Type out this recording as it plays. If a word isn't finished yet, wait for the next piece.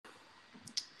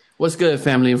What's good,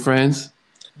 family and friends?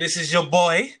 This is your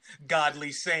boy,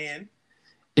 Godly Saying.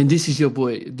 And this is your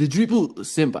boy, the Dribble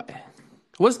Senpai.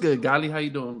 What's good, Golly? How you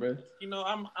doing, bro?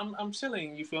 I'm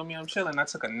chilling. You feel me? I'm chilling. I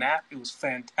took a nap. It was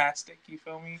fantastic. You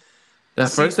feel me? The That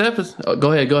si- first episode. Oh,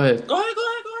 go ahead. Go ahead. Go ahead. Go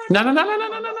ahead. No, no, no, No, no, no, no,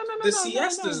 no, no, no, no. no, The no, no, no,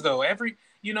 siestas, no. though.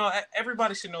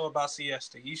 Everybody should know about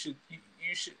siesta. You should.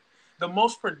 The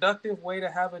most productive way to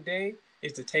have a day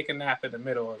is to take a nap in the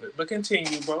middle of it. But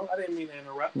continue, bro. I didn't mean to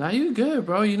interrupt. Nah, you good,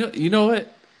 bro. You know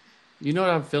what? You know what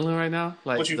I'm feeling right now?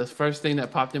 What Like you? the first thing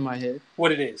that popped in my head.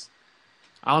 What it is?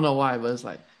 I don't know why, but it's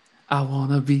like, I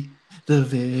wanna be the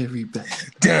very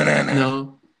best. Dun-dun-dun.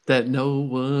 No, that no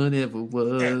one ever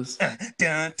was.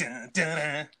 Dun, dun,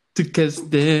 dun, To catch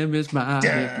them is my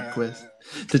dun. request.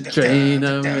 To train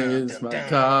them is my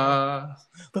car.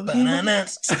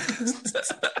 Bananas.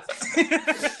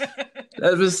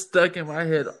 That's been stuck in my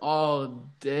head all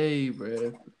day,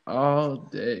 bro. All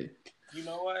day. You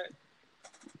know what?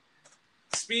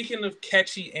 Speaking of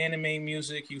catchy anime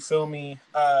music, you feel me?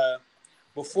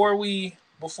 Before we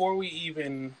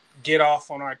even get off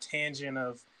on our tangent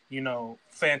of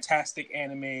fantastic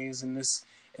animes in this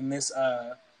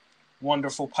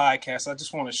wonderful podcast, I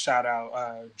just want to shout out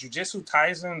Jujutsu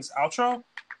Kaisen's outro.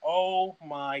 Oh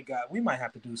my god, we might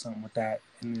have to do something with that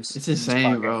in this. It's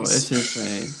insane, bro. It's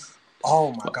insane.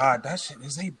 Oh my god, that shit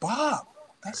is a bob.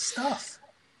 That stuff.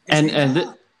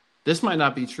 This might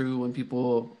not be true when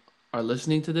people are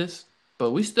listening to this, but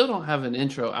we still don't have an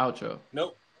intro outro.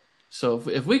 Nope. So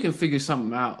if we can figure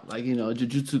something out, like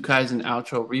Jujutsu Kaisen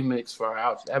outro remix for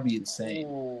our outro, that'd be insane.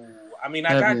 Ooh, I mean,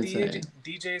 I got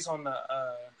DJs on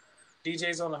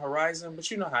the horizon,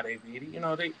 but you know how they be.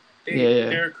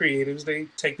 They're creatives. They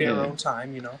take their own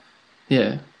time.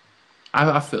 Yeah,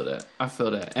 I feel that.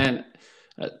 And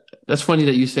that's funny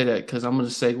that you say that because I'm gonna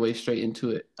segue straight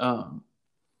into it.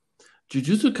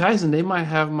 Jujutsu Kaisen, they might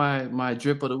have my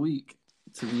drip of the week.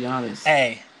 To be honest,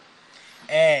 hey,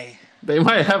 they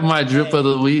might have my drip of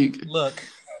the week. Look.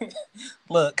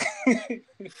 All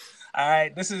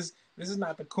right, this is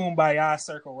not the kumbaya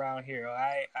circle around here.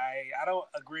 I don't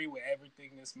agree with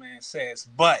everything this man says,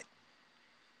 but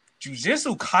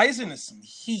Jujutsu Kaisen is some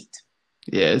heat.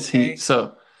 Yeah, it's heat.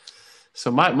 So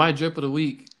my drip of the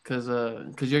week, because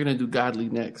you're gonna do Godly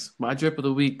next. My drip of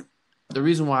the week. The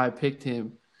reason why I picked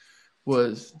him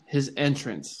was his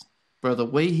entrance, bro. The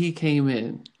way he came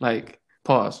in, like,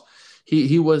 pause.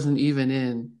 He wasn't even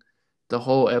in the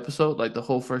whole episode, like the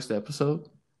whole first episode.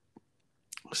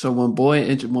 So when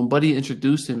Buddy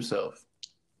introduced himself,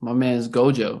 my man's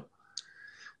Gojo,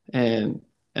 and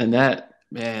that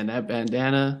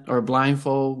bandana or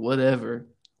blindfold, whatever,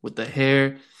 with the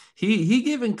hair, he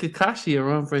giving Kakashi a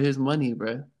run for his money,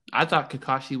 bro. I thought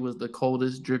Kakashi was the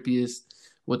coldest, drippiest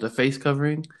with the face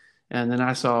covering. And then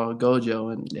I saw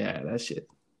Gojo, and yeah,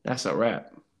 that's a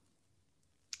wrap,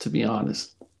 to be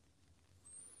honest.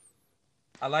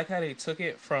 I like how they took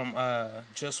it from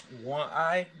just one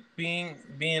eye being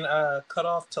cut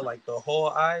off to like the whole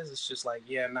eyes. It's just like,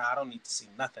 yeah, nah, I don't need to see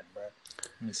nothing, bro.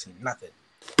 I need to see nothing.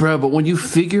 Bro, but when you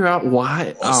figure out why,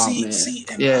 man. I was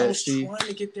trying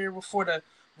to get there before this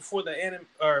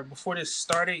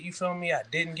started, you feel me? I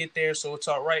didn't get there, so it's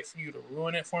all right for you to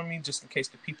ruin it for me, just in case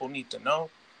the people need to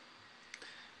know.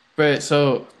 Right,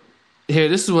 so here,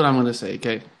 this is what I'm gonna say,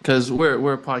 okay? Because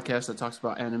we're a podcast that talks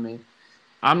about anime.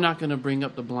 I'm not gonna bring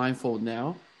up the blindfold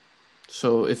now.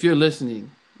 So if you're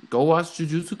listening, go watch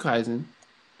Jujutsu Kaisen.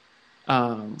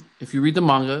 If you read the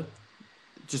manga,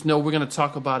 just know we're gonna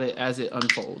talk about it as it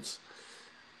unfolds.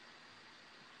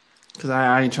 Because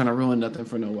I ain't trying to ruin nothing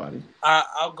for nobody.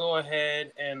 I'll go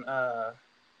ahead and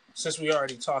since we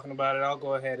already talking about it, I'll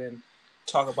go ahead and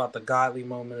talk about the godly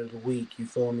moment of the week. You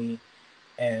feel me?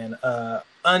 And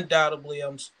undoubtedly,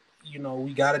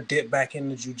 we gotta dip back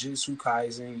into Jujutsu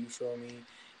Kaisen. You feel me?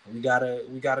 We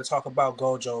gotta talk about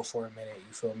Gojo for a minute.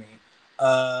 You feel me?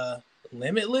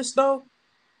 Limitless though.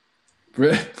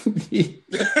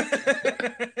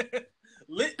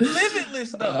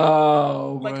 Limitless though.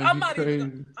 Oh, like man, I'm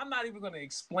not even gonna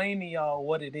explain to y'all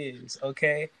what it is.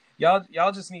 Okay,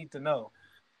 y'all just need to know.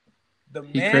 The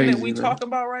man that we talking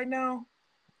about right now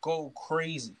go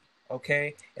crazy.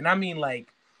 Okay, and I mean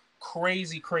like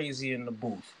crazy in the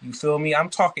booth. You feel me? I'm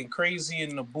talking crazy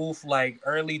in the booth like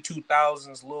early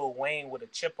 2000s Lil Wayne with a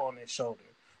chip on his shoulder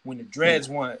when the dreads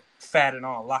weren't fat and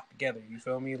all locked together. You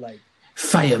feel me? Like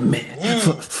fireman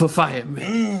for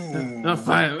fireman. Not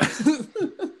fireman.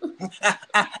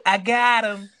 I got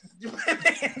him.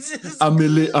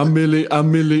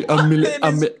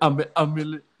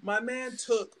 My man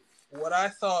took what I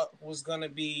thought was gonna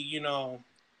be,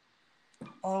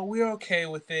 oh, we're okay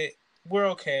with it. we're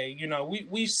okay.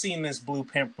 We've seen this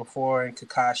blueprint before in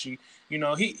Kakashi.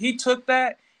 He took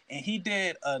that and he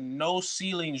did a No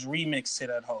Ceilings remix to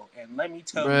that whole. And let me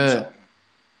tell you something.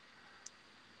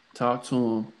 Talk to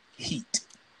him. Heat.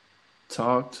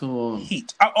 Talk to him.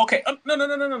 Heat. Okay.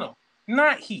 No.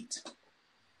 Not heat.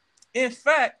 In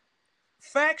fact,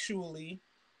 factually,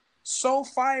 So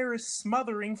Fire is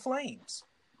smothering flames.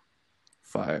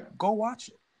 Fire. Go watch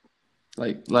it.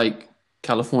 Like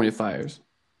California fires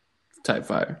type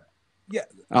fire. Yeah.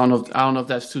 I don't know if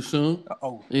that's too soon.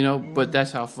 But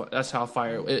that's how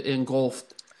fire it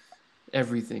engulfed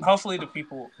everything. Hopefully the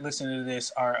people listening to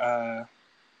this are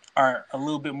a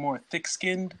little bit more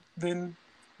thick-skinned than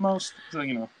most.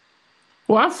 So,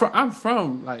 Well, I'm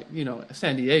from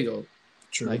San Diego.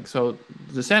 True. So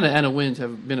the Santa Ana winds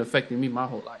have been affecting me my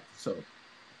whole life. So,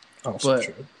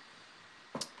 true.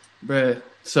 Bruh,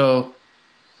 so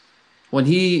when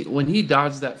he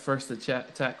dodged that first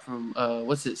attack from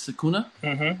Sukuna?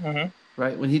 Mm-hmm.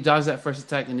 Right? When he dodged that first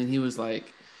attack and then he was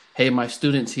like, "Hey, my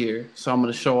student's here, so I'm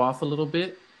gonna show off a little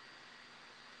bit."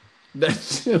 That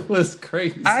shit was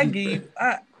crazy.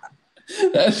 That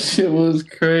shit was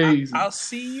crazy. I'll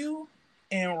see you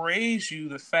and raise you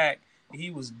the fact that he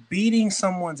was beating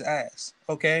someone's ass.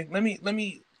 Okay? Let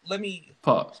me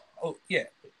pause. Oh yeah,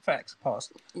 facts.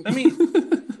 Pause. Let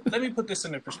me put this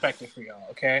into perspective for y'all,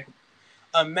 okay?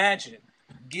 Imagine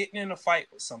getting in a fight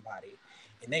with somebody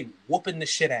and they whooping the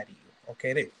shit out of you.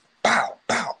 Okay, they bow.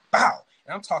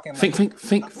 And I'm talking like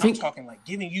I'm talking like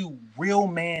giving you real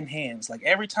man hands. Like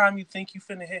every time you think you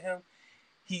finna hit him,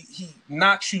 he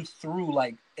knocks you through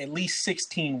like at least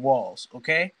 16 walls.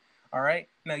 Okay, all right.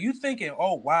 Now you thinking,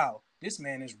 oh wow, this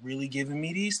man is really giving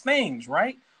me these things,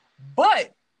 right?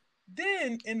 But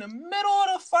then in the middle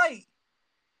of the fight,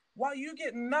 while you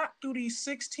get knocked through these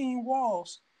 16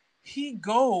 walls, he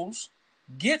goes,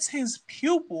 gets his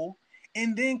pupil,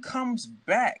 and then comes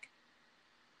back.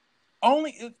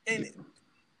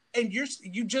 And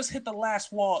you just hit the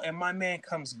last wall, and my man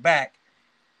comes back,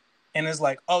 and is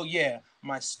like, "Oh yeah,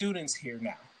 my student's here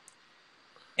now."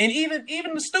 And even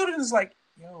the student is like,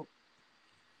 "Yo,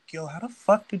 how the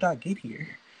fuck did I get here?"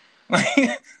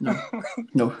 Like,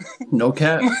 no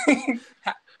cap.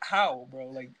 How, bro?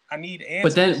 Like, I need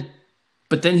answers.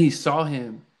 But then he saw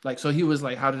him. Like, so he was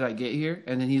like, "How did I get here?"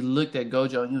 And then he looked at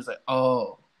Gojo and he was like,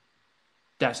 "Oh,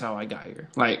 that's how I got here."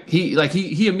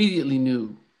 He immediately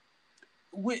knew.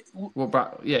 With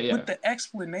the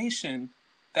explanation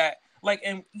that, like,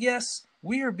 and yes,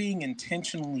 we are being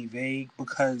intentionally vague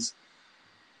because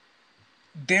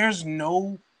there's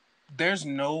no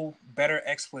better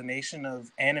explanation of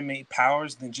anime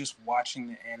powers than just watching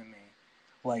the anime.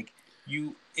 Like,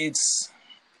 it's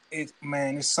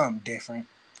something different.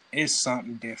 It's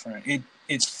something different.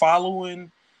 It's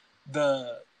following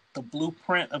the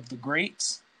blueprint of the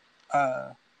greats,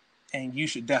 and you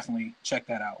should definitely check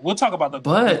that out. We'll talk about the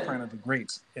blueprint of the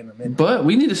greats in a minute. But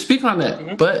we need to speak on that.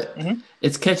 Mm-hmm. But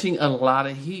it's catching a lot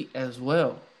of heat as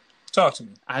well. Talk to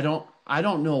me. I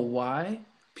don't know why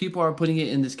people are putting it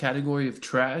in this category of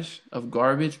trash, of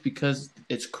garbage, because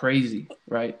it's crazy,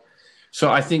 right? So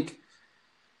I think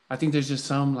there's just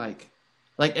some like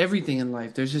everything in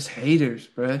life, there's just haters,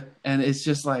 bruh. And it's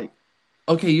just like,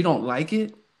 okay, you don't like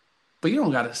it, but you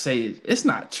don't gotta say it. It's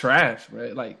not trash,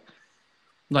 right? Like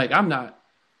I'm not,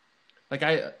 like,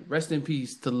 I rest in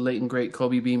peace to the late and great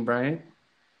Kobe Bean Bryant.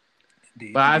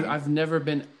 Indeed. But I've never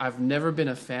been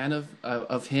a fan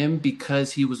of him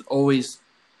because he was always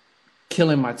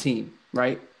killing my team,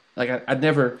 right? Like I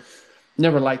never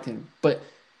liked him, but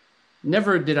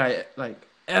never did I like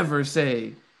ever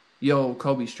say, "Yo,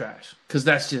 Kobe's trash," because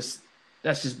that's just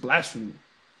blasphemy.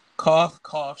 Cough.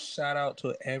 Shout out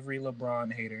to every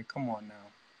LeBron hater. Come on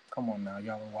now,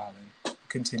 y'all are wilding.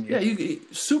 Continue. Yeah, you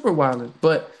super wilding.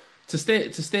 But to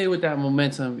stay with that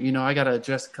momentum, I gotta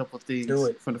address a couple of things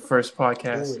from the first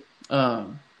podcast.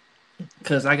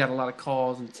 Because I got a lot of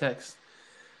calls and texts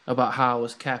about how I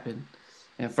was capping.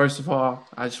 And first of all,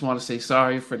 I just want to say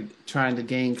sorry for trying to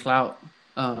gain clout.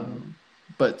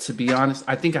 But to be honest,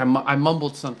 I think I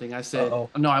mumbled something. I said,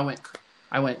 no, I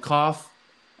went cough.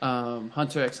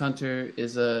 Hunter x Hunter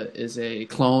is a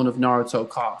clone of Naruto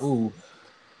cough. Ooh.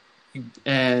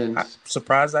 And I'm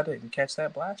surprised I didn't catch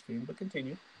that blasphemy, but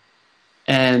continue.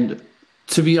 And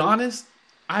to be honest,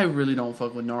 I really don't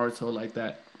fuck with Naruto like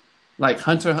that. Like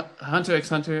Hunter x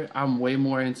Hunter, I'm way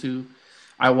more into.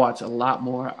 I watch a lot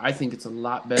more. I think it's a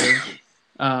lot better.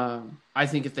 I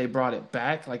think if they brought it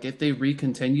back, like if they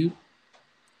recontinue,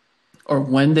 or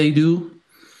when they do,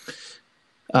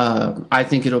 I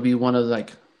think it'll be one of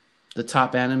like the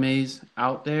top animes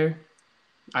out there.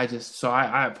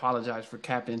 I apologize for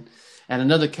capping. And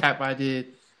another cap I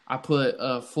did, I put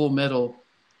Full Metal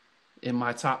in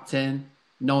my top 10,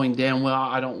 knowing damn well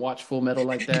I don't watch Full Metal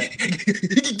like that.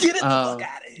 Get it the fuck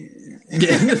out of here.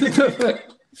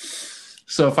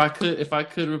 So if I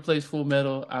could replace Full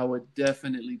Metal, I would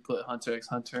definitely put Hunter x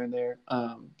Hunter in there.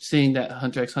 Seeing that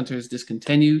Hunter x Hunter is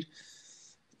discontinued,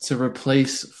 to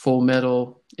replace Full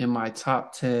Metal in my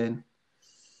top 10.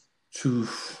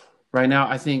 Right now,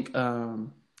 I think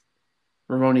Rurouni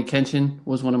Kenshin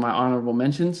was one of my honorable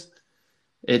mentions.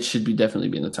 It should definitely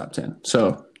be in the top 10.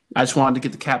 So I just wanted to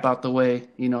get the cap out the way.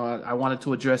 You know, I wanted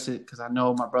to address it because I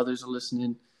know my brothers are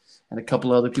listening and a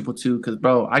couple other people too. Because,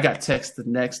 bro, I got text the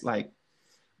next, like,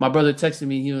 my brother texted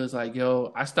me. He was like,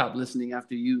 yo, I stopped listening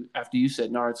after you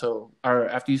said Naruto, or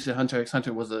after you said Hunter x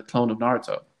Hunter was a clone of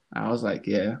Naruto. I was like,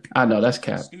 yeah, I know, that's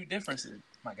cap. Two differences,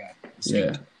 my guy.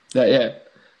 Yeah.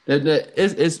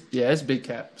 It's big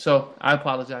cap. So I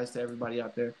apologize to everybody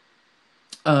out there.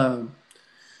 I'll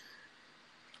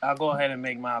go ahead and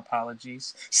make my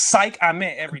apologies. Psych, I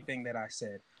meant everything that I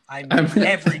said. I meant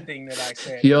everything that I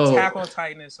said. Yo. Attack on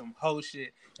Titan is some hoe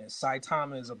shit, and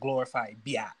Saitama is a glorified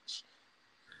biatch.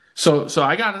 So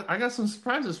I got some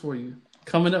surprises for you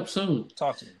coming up soon.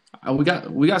 Talk to me.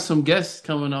 We got some guests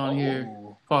coming on here,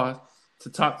 Paul, to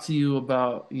talk to you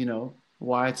about, you know,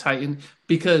 why Titan,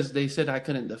 because they said I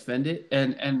couldn't defend it,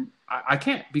 and I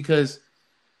can't, because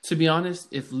to be honest,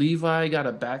 if Levi got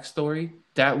a backstory,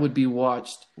 that would be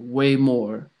watched way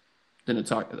more than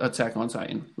Attack on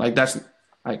Titan. Like, that's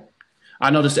like, I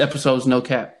know this episode's no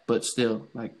cap, but still,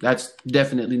 like, that's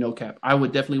definitely no cap. I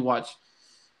would definitely watch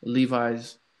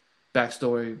Levi's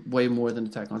backstory way more than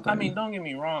Attack on Titan. I mean, don't get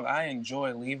me wrong. I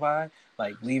enjoy Levi.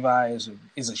 Like, Levi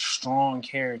is a strong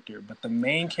character, but the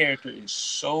main character is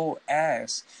so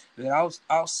ass that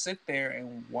I'll sit there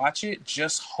and watch it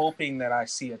just hoping that I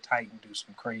see a Titan do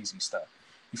some crazy stuff.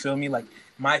 You feel me? Like,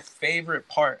 my favorite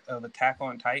part of Attack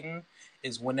on Titan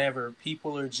is whenever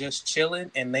people are just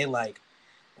chilling and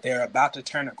they're about to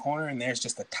turn a corner and there's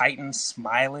just a Titan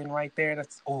smiling right there.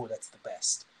 That's the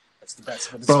best. That's the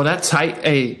best. Bro, that Titan.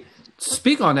 Hey,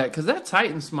 speak on that, because that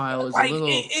Titan smile is like, a little.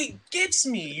 It gets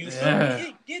me. You feel me?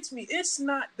 It gets me. It's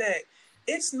not that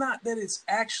it's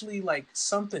actually like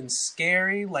something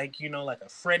scary, like, you know, like a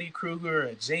Freddy Krueger or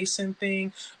a Jason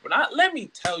thing. But let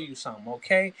me tell you something,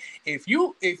 okay? If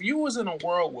you was in a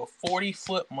world with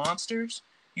 40-foot monsters,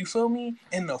 you feel me,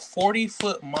 and the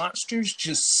 40-foot monsters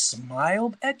just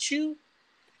smiled at you,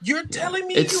 you're telling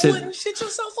me wouldn't shit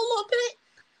yourself a little bit?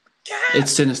 God.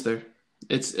 It's sinister.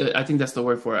 I think that's the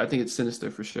word for it. I think it's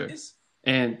sinister for sure.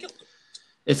 And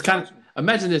it's kind of,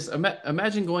 imagine this.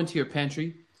 Imagine going to your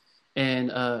pantry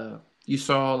and you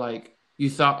saw, like, you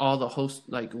thought all the host,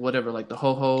 like, whatever, like the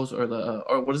ho-hos or the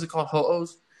or what is it called,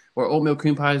 ho-hos or oatmeal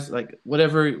cream pies, like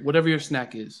whatever your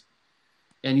snack is,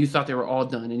 and you thought they were all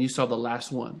done, and you saw the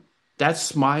last one. That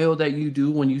smile that you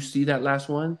do when you see that last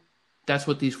one, that's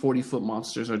what these 40-foot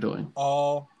monsters are doing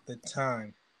all the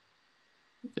time.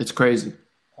 It's crazy.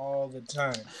 All the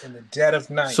time in the dead of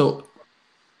night. So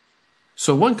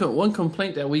one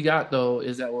complaint that we got, though,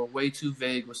 is that we're way too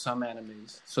vague with some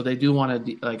animes. So they do want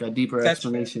a deeper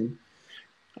explanation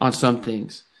on some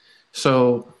things.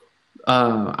 So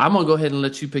I'm gonna go ahead and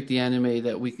let you pick the anime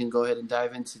that we can go ahead and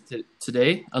dive into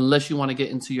today, unless you want to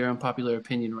get into your unpopular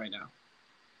opinion right now.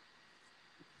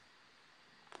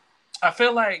 I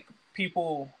feel like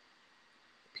people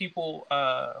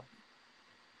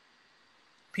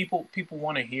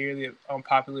want to hear the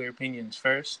unpopular opinions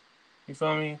first. You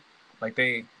feel me? Like,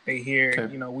 they hear, okay.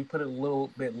 You know, we put it a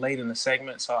little bit late in the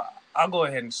segment, so I'll go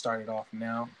ahead and start it off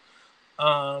now.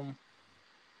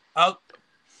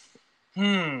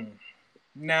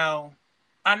 Now,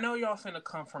 I know y'all finna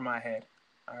come for my head,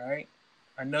 all right?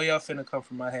 I know y'all finna come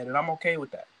for my head, and I'm okay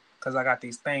with that, because I got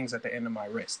these things at the end of my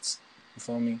wrists. You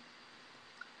feel me?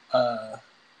 But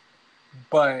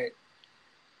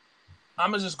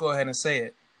I'm gonna just go ahead and say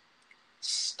it.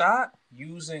 Stop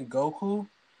using Goku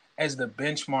as the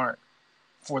benchmark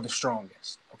for the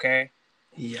strongest, okay?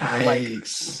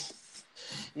 Yikes.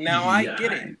 Now, I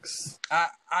get it.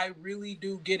 I really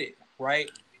do get it,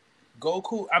 right?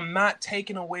 Goku, I'm not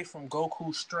taking away from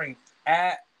Goku's strength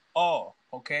at all,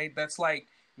 okay? That's like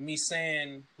me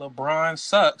saying LeBron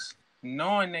sucks,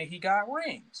 knowing that he got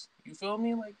rings. You feel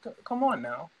me? Like, come on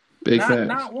now.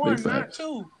 Not one, not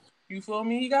two. You feel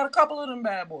me? He got a couple of them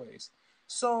bad boys.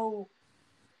 So,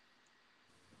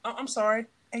 I'm sorry,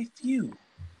 a few.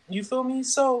 You feel me?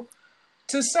 So,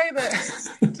 to say that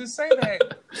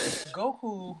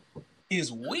Goku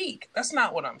is weak, that's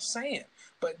not what I'm saying.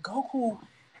 But Goku,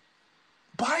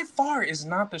 by far, is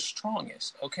not the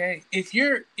strongest. Okay, if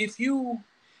you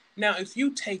Now, if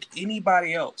you take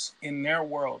anybody else in their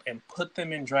world and put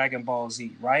them in Dragon Ball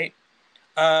Z, right?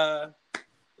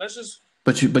 Let's just.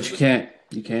 But you can't.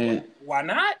 You can't. Why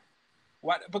not?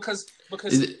 Why? Because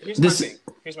here's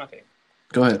my thing.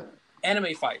 Go ahead.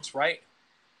 Anime fights, right?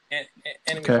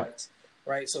 Anime fights,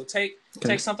 right? So take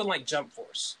something like Jump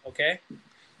Force, okay?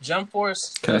 Jump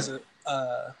Force does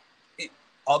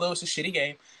although it's a shitty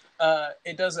game,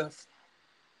 it does a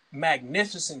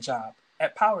magnificent job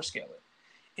at power scaling.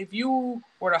 If you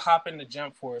were to hop into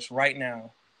Jump Force right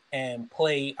now and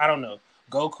play, I don't know,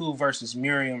 Goku versus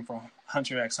Miriam from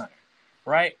Hunter x Hunter,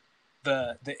 right?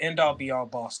 The end all be all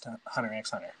boss Hunter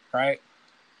x Hunter, right?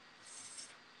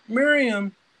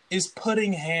 Miriam is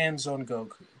putting hands on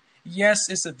Goku. Yes,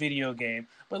 it's a video game,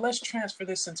 but let's transfer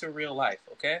this into real life,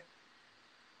 okay?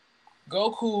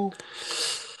 Goku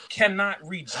cannot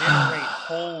regenerate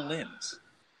whole limbs.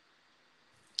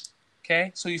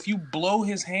 Okay? So if you blow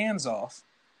his hands off,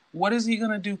 what is he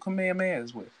going to do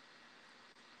Kamehamehas with?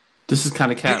 This is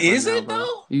kind of capping. Is it,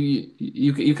 though?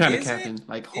 You kind of capping,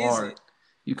 like, hard.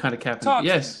 You kind of capping.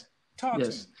 Yes. Talk to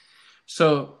me.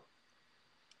 So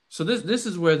this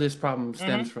is where this problem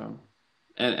stems from.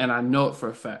 And I know it for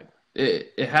a fact.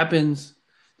 It happens.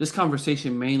 This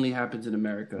conversation mainly happens in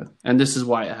America. And this is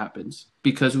why it happens.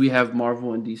 Because we have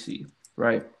Marvel and DC,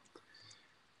 right?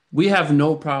 We have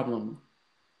no problem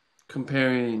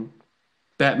comparing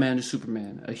Batman to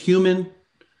Superman. A human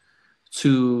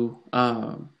to,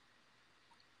 oh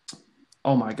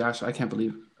my gosh, I can't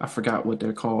believe I forgot what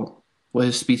they're called. What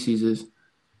his species is.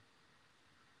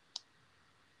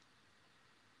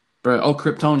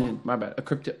 Kryptonian. My bad.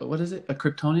 What is it? A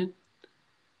Kryptonian?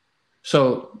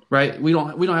 So, right, we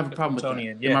don't have a problem with that.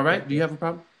 Am I right? Do you have a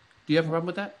problem? Do you have a problem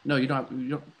with that? No, you don't. You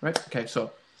don't, right? Okay.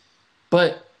 So,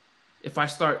 but if I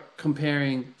start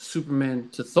comparing Superman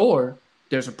to Thor,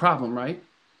 there's a problem, right?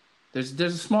 There's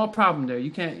a small problem there.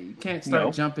 You can't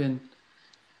start jumping.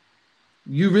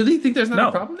 You really think there's not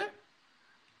a problem there?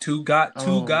 Two god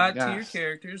tier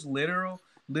characters, literal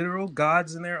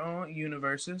gods in their own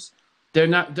universes. They're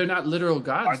not literal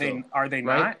gods. Are they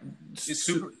right? not?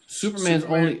 Superman's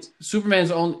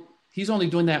only he's only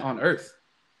doing that on Earth.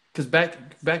 Because back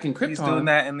in Krypton, he's doing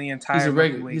that in the entire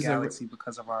galaxy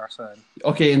because of our sun.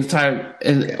 Okay,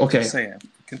 okay. Just saying.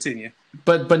 Continue.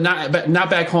 But not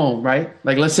back home, right?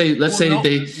 Like let's say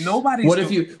nobody's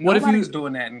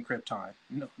doing that in Krypton.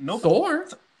 No.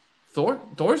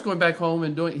 Thor's going back home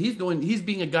and he's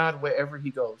being a god wherever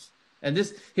he goes. And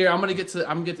this here, I'm gonna get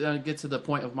to the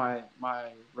point of my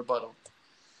rebuttal.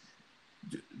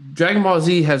 Dragon Ball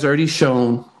Z has already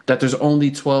shown that there's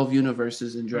only 12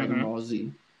 universes in Dragon Ball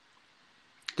Z.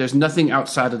 There's nothing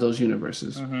outside of those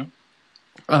universes.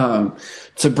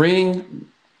 To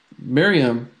bring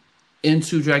Miriam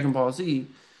into Dragon Ball Z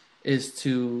is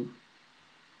to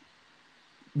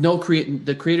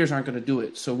the creators aren't going to do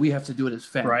it, so we have to do it as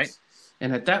fans. Right.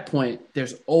 And at that point,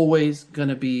 there's always going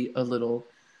to be a little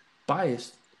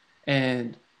biased.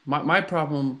 And my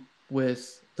problem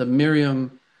with the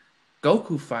Miriam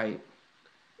Goku fight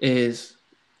is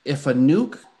if a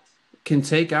nuke can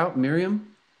take out Miriam,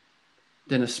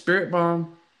 then a spirit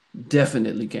bomb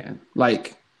definitely can.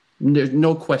 Like, there's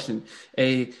no question.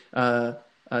 A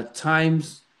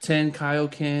times 10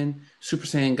 Kaioken Super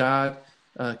Saiyan God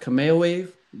Kameo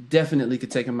Wave definitely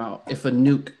could take him out if a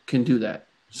nuke can do that.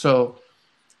 So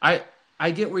I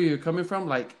get where you're coming from.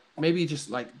 Like, maybe just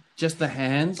the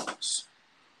hands.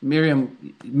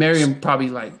 Miriam probably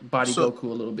body Goku a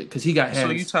little bit because he got hands.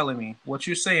 So you telling me what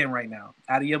you're saying right now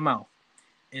out of your mouth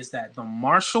is that the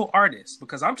martial artist,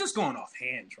 because I'm just going off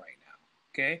hands right now,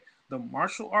 okay? The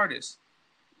martial artist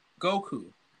Goku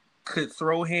could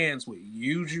throw hands with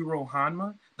Yujiro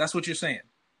Hanma. That's what you're saying.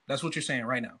 That's what you're saying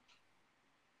right now.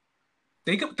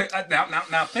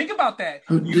 Now think about that.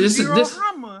 Yujiro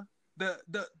Hanma,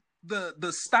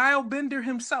 the style bender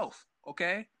himself.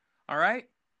 Okay, all right.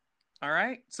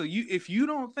 So if you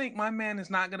don't think my man is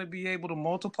not going to be able to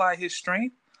multiply his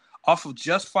strength off of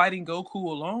just fighting Goku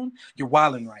alone, you're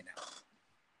wilding right now.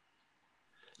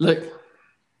 Look,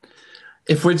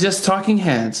 if we're just talking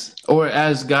hands, or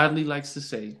as Godly likes to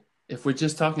say, if we're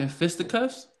just talking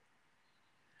fisticuffs,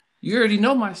 you already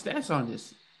know my stance on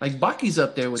this. Like, Baki's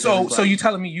up there with everybody. So you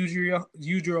telling me Yujiro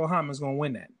Hanma is going to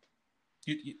win that?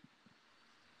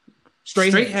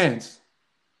 Straight hands.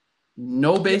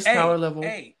 No base power level.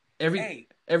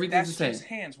 Everything's the same. Just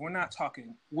hands. We're not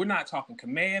talking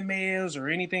Kamehamehas or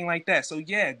anything like that. So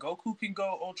yeah, Goku can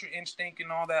go Ultra Instinct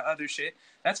and all that other shit.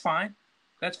 That's fine.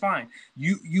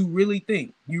 You really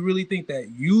think that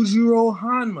Yujiro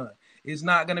Hanma is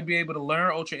not going to be able to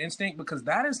learn Ultra Instinct? Because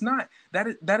that is not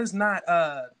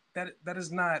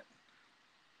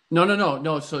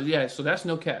No. So that's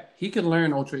no cap. He can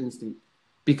learn Ultra Instinct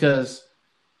because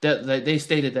that they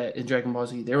stated that in Dragon Ball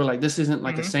Z. They were like, this isn't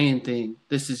like a Saiyan thing.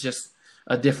 This is just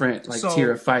a different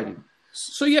tier of fighting.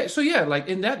 So yeah. Like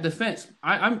in that defense,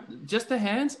 I'm just the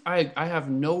hands. I have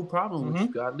no problem with you,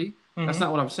 Godly. That's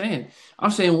not what I'm saying. I'm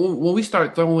saying when we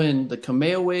start throwing the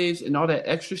Kameo waves and all that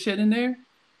extra shit in there,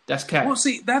 that's cap. Well,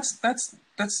 see, that's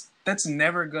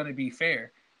never gonna be fair.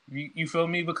 You feel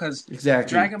me? Because exactly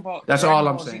Dragon Ball. That's Dragon all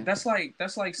Ball I'm Z, saying.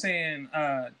 That's like saying,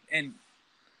 and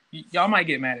y'all might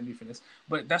get mad at me for this,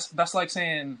 but that's like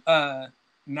saying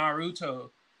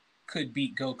Naruto could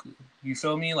beat Goku. You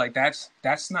feel me? Like that's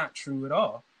not true at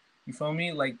all. You feel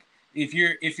me? Like if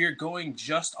you're going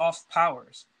just off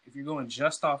powers,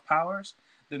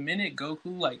 the minute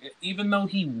Goku, like even though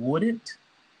he wouldn't,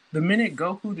 the minute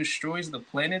Goku destroys the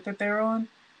planet that they're on,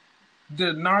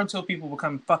 the Naruto people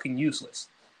become fucking useless.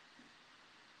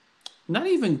 Not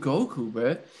even Goku,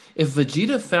 bro. If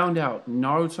Vegeta found out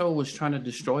Naruto was trying to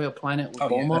destroy a planet with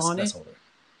Bulma on it,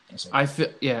 I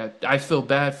feel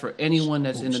bad for anyone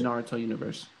that's in the Naruto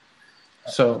universe.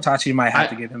 So Itachi might have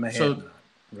to give him a head nod.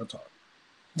 Real talk.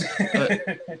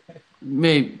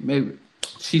 Maybe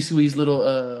Shisui's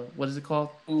little what is it called?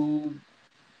 Ooh.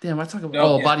 Damn, I talk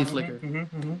about body flicker.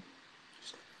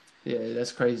 Yeah,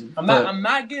 that's crazy. I'm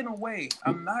not getting away.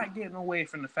 I'm not getting away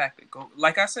from the fact that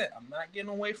like I said, I'm not getting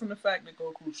away from the fact that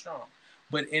Goku's strong.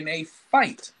 But in a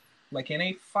fight,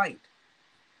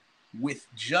 with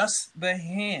just the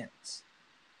hands,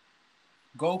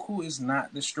 Goku is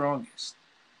not the strongest.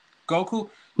 Goku,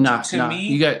 to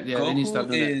me,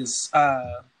 Goku is.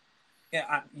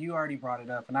 You already brought it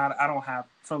up, and I don't have,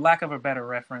 for lack of a better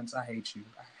reference, I hate you.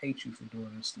 I hate you for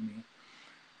doing this to me.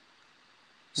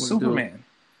 Superman,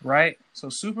 right? So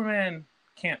Superman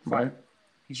can't fight. Right.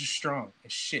 He's just strong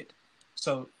as shit.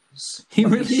 So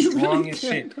he's strong as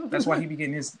shit. That's why he be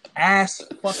getting his ass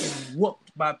fucking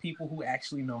whooped by people who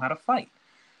actually know how to fight.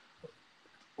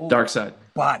 Darkseid.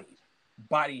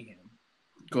 Body him.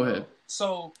 Go ahead.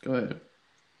 So go ahead.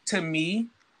 To me,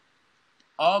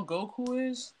 all Goku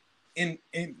is, and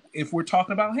if we're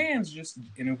talking about hands,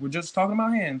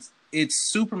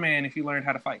 it's Superman if he learned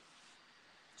how to fight.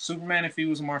 Superman if he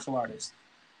was a martial artist.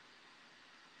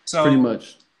 So pretty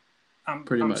much.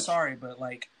 I'm sorry, but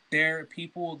like there are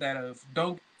people that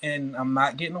and I'm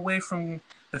not getting away from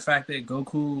the fact that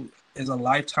Goku is a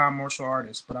lifetime martial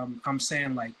artist, but I'm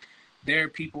saying like there are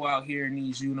people out here in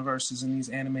these universes, in these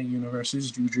anime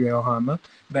universes, Jujutsu Hama,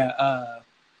 that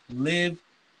live,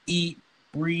 eat,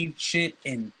 breathe shit,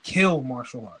 and kill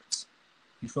martial arts.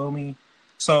 You feel me?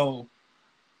 So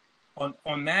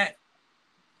on that,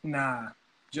 nah.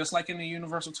 Just like in the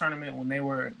Universal Tournament when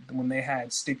they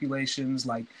had stipulations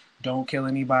like don't kill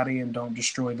anybody and don't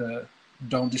destroy the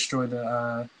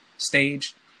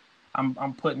stage,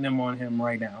 I'm putting them on him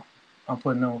right now. I'm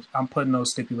putting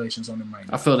those stipulations on him right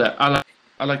now. I feel that. I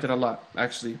like that a lot.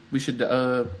 Actually, we should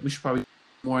probably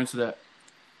more into that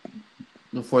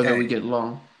before that we get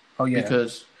long. Oh yeah,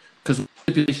 because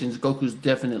stipulations, Goku's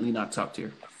definitely not top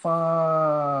tier.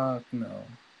 Fuck no,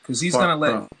 because he's gonna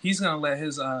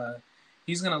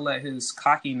let his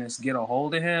cockiness get a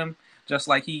hold of him, just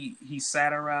like he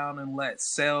sat around and let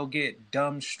Cell get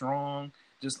dumb strong.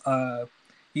 What's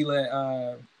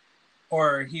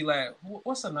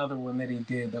another one that he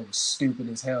did that was stupid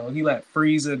as hell? He let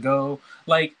Frieza go.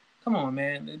 Like, come on,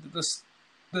 man.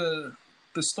 The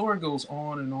story goes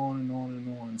on and on and on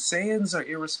and on. Saiyans are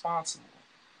irresponsible.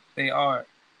 They are.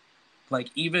 Like,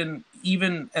 even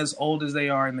as old as they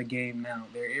are in the game now,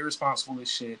 they're irresponsible as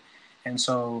shit. And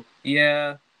so,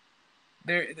 yeah,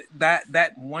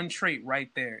 that one trait right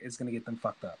there is gonna get them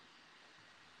fucked up.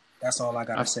 That's all I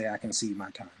gotta say. I can see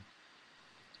my time.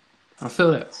 I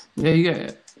feel that. Yeah, you got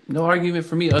it. No argument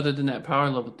for me other than that power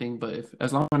level thing. But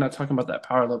as long as we're not talking about that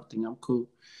power level thing, I'm cool.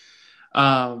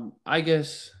 I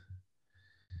guess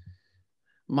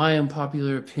my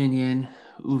unpopular opinion,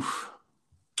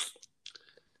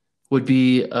 would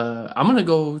be I'm gonna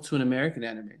go to an American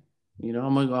anime. You know,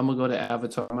 I'm gonna go to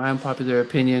Avatar. My unpopular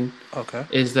opinion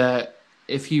is that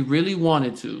if he really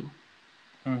wanted to,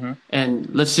 and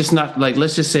let's just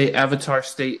say Avatar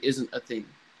State isn't a thing.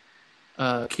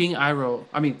 Uncle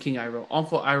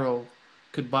Iroh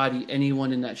could body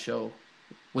anyone in that show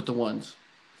with the ones.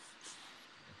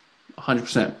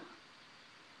 100%.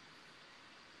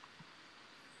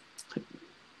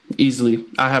 Easily.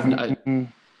 I'll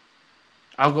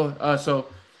go.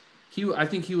 I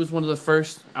think he was one of the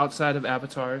first outside of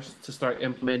Avatars to start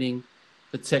implementing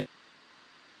the tech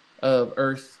of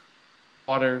earth,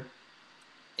 water,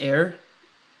 air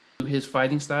to his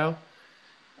fighting style.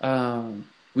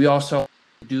 We also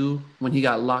do when he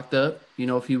got locked up. You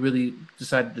know, if he really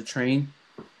decided to train.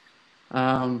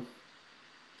 I'm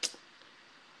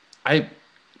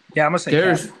gonna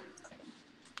say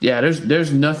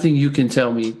there's nothing you can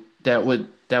tell me that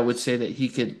would say that he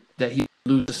could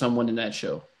lose to someone in that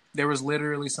show. There was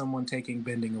literally someone taking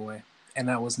bending away, and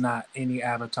that was not any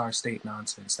Avatar state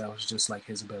nonsense. That was just like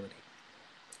his ability.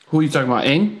 Who are you talking about,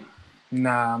 Aang?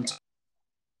 Nah,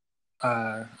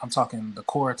 I'm talking the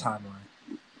Korra timeline.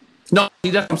 No,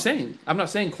 that's what I'm saying. I'm not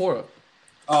saying Korra.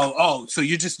 Oh, so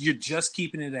you're just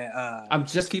keeping it at I'm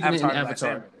just keeping it in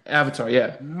Avatar. Avatar,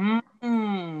 yeah.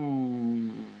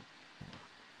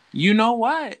 You know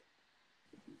what?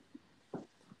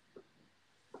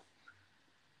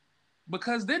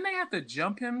 Because then they have to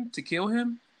jump him to kill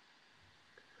him.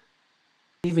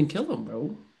 Even kill him,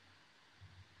 bro.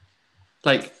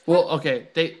 Like, well, okay,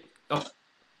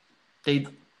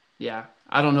 yeah.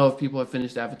 I don't know if people have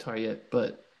finished Avatar yet,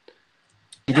 but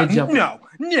they did jump. No,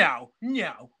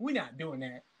 we're not doing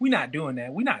that.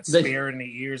 We're not sparing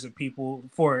the ears of people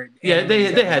for. Yeah,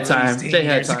 they had time. They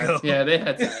had time. Yeah, they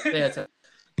had time.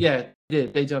 Yeah, they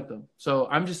did. They jumped him. So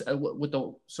I'm just with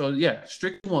the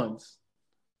strict ones.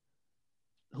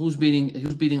 Who's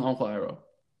beating Uncle Iroh?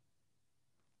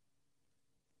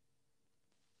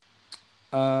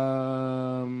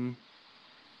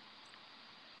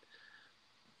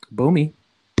 Boomy.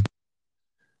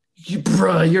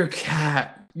 You're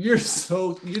cat. You're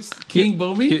King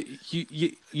Boomy.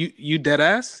 You dead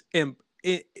ass. And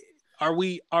are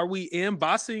we in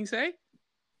Ba Sing Se?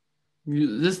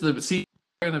 We're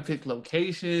gonna pick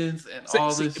locations and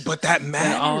all this, but that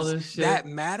matters. All this shit. That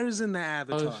matters in the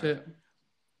Avatar.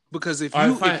 Because if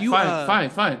fine.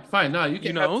 No, you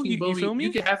can have King Boomy. Feel me?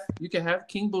 You can have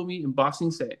King Boomy and Ba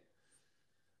Sing Se,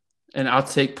 and I'll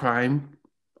take Prime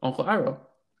Uncle Iroh.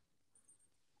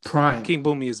 Prime King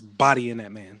Boomy is bodying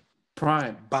that man.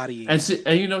 Prime body, and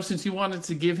you know, since you wanted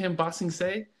to give him Ba Sing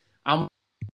Se,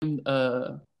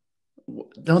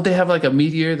 don't they have like a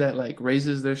meteor that like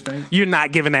raises their strength? You're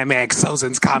not giving that man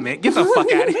Sozin's comment. Get the fuck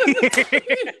out of here.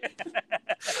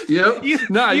 Yep.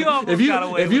 If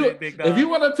you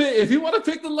want to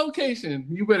pick the location,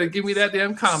 you better give me that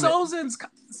damn comment.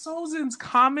 Sozin's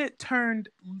comet turned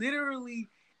literally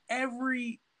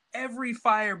every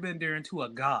firebender into a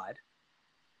god.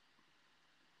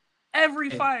 Every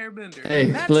firebender. Hey,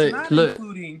 that's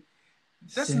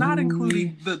not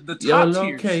including the top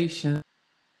location.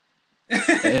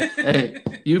 hey,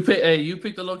 you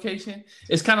pick the location.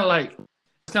 It's kind of like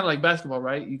basketball,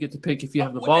 right? You get to pick if you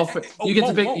have the ball first. You get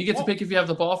to pick if you have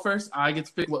the ball first. I get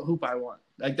to pick what hoop I want.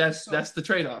 Like that's the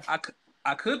trade-off. I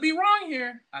could be wrong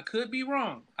here. I could be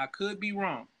wrong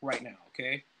right now.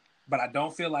 Okay, but I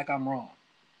don't feel like I'm wrong.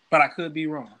 But I could be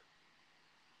wrong.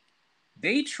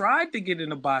 They tried to get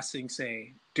into Ba Sing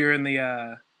Se during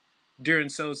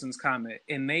Sozin's Comet,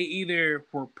 and they either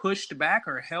were pushed back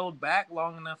or held back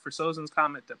long enough for Sozin's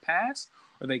Comet to pass,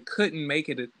 or they couldn't make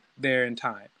it there in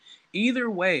time.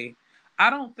 Either way, I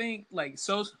don't think like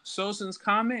Sozin's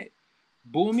Comet,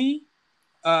 Boomy,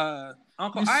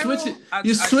 Uncle Iroh.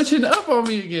 You're switching up on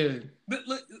me again. But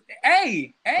look,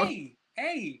 hey.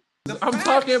 I'm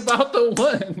talking about the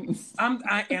ones.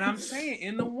 I'm saying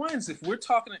in the ones. If we're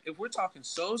talking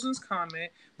Sozin's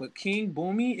Comet, but King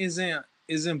Boomy is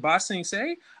in Ba Sing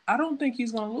Se, I don't think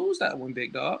he's gonna lose that one,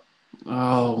 big dog.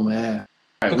 Oh man,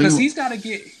 because he's gotta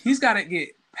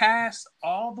get past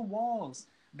all the walls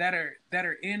that are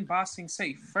in Ba Sing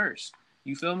Se first.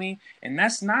 You feel me? And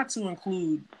that's not to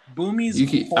include Boomy's.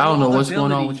 I don't know what's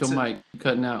going on with your mic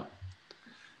cutting out.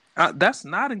 That's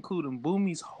not including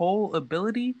Boomy's whole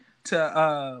ability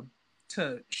to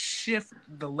shift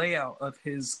the layout of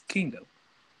his kingdom.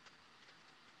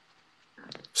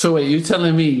 So wait, you're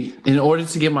telling me in order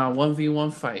to get my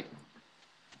 1v1 fight,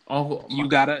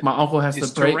 my uncle has to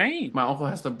break. Terrain. My uncle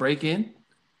has to break in.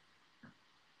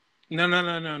 No.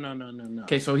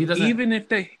 Okay, so he doesn't.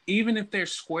 Even if they're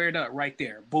squared up right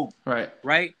there, boom. Right.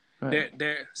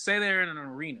 They're say they're in an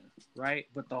arena, right?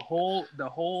 But the whole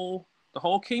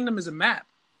kingdom is a map,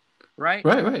 right?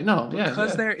 Right. No,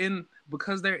 because they're in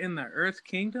the Earth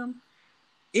Kingdom,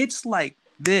 it's like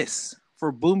this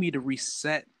for Boomy to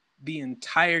reset the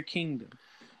entire kingdom.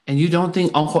 And you don't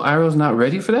think Uncle Iroh's not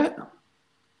ready for that?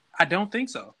 I don't think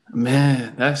so.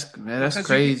 Man, that's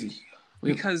crazy.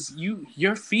 Because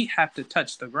your feet have to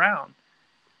touch the ground.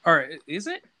 Or is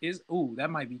it? That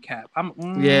might be cap.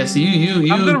 Yeah, so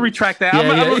you I'm gonna retract that. I'm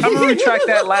gonna retract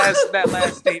that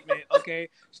last statement. Okay,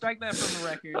 strike that from the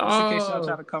record. Just in case y'all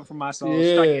try to come for my soul.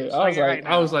 Yeah,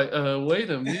 I was like, wait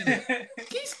a minute.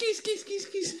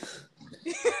 Keys.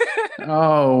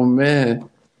 Oh man.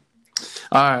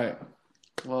 All right.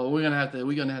 Well, we're gonna have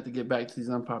to get back to these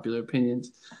unpopular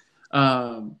opinions.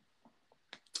 Um,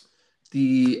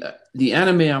 the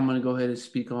anime I'm gonna go ahead and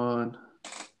speak on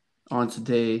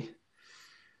today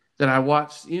that I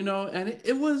watched, and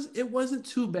it wasn't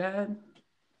too bad,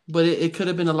 but it could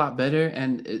have been a lot better.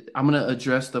 And I'm gonna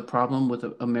address the problem with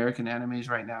American animes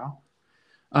right now.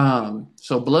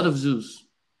 So Blood of Zeus,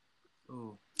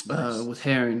 nice. With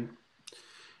Heron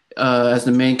as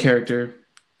the main character,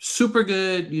 super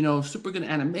good. Super good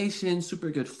animation, super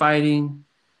good fighting,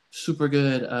 super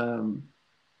good.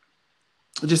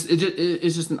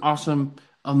 It's just an awesome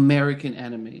American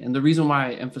anime, and the reason why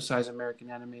I emphasize American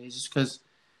anime is just because,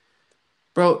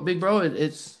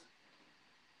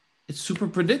 it's super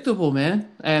predictable, man,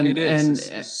 and it is.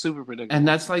 It's super predictable, and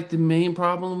that's like the main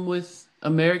problem with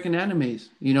American animes.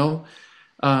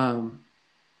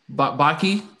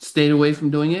 Baki stayed away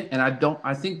from doing it, and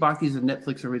I think Baki is a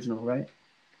Netflix original, right?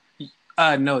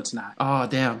 No, it's not. Oh,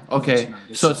 damn. Okay, no,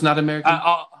 it's not American.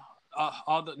 No,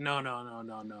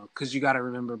 because you got to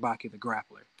remember Baki the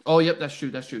Grappler. Oh, yep, that's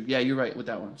true. Yeah, you're right with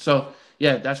that one. So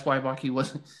yeah, that's why Baki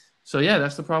wasn't. So yeah,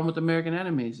 that's the problem with American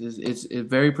animes. It's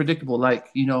very predictable.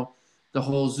 Like the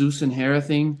whole Zeus and Hera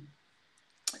thing.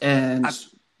 And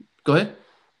go ahead.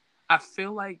 I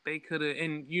feel like they could have,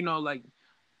 and like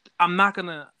I'm not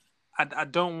gonna. I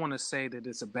don't want to say that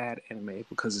it's a bad anime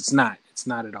because it's not. It's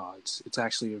not at all. It's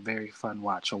actually a very fun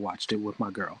watch. I watched it with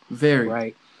my girl. Very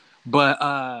right, but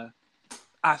I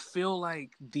feel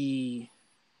like there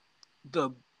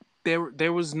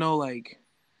was no like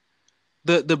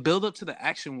the build up to the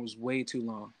action was way too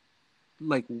long,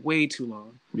 like way too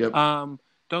long. Yep.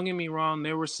 Don't get me wrong.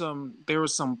 There were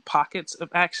some pockets of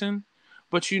action,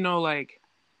 but like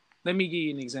let me give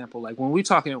you an example. Like when let's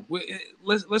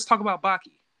talk about Baki.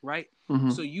 Right,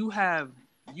 mm-hmm. So you have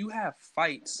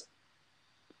fights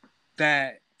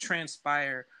that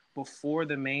transpire before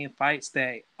the main fights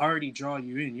that already draw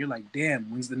you in. You're like, damn,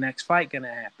 when's the next fight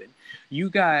gonna happen? You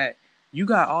got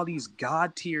all these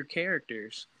god tier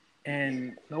characters,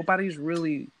 and nobody's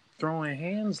really throwing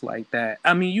hands like that.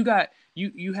 I mean, you had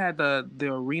the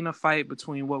arena fight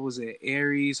between what was it,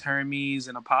 Ares, Hermes,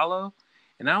 and Apollo,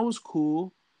 and that was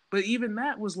cool. But even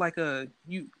that was like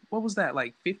what was that,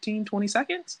 like 15, 20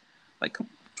 seconds? Like,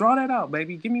 draw that out,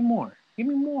 baby. Give me more. I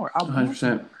want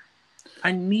 100%. More.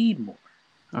 I need more.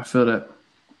 I feel that.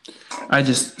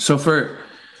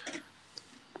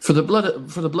 For the blood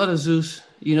of Zeus,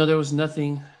 there was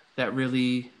nothing that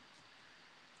really,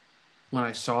 when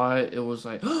I saw it, it was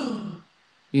like,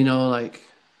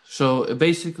 so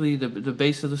basically the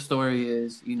base of the story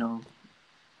is,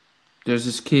 there's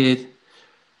this kid.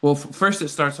 Well, first it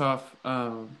starts off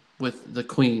with the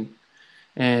queen,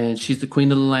 and she's the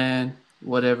queen of the land,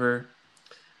 whatever.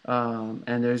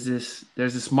 And there's this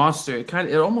monster.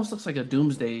 It almost looks like a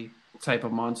doomsday type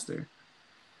of monster.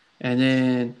 And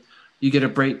then you get a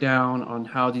breakdown on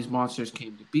how these monsters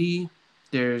came to be.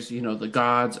 There's the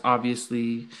gods,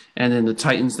 obviously, and then the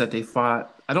titans that they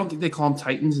fought. I don't think they call them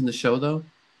titans in the show though.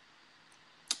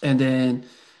 And then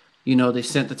they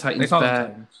sent the titans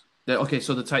back.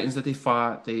 So the titans that they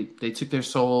fought, they took their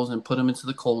souls and put them into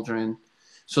the cauldron.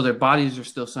 So their bodies are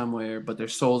still somewhere, but their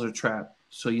souls are trapped.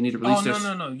 So you need to release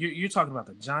no. You're talking about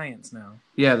the giants now.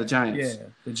 Yeah, the giants. Yeah,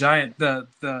 the giant.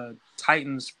 The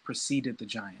titans preceded the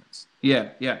giants. Yeah.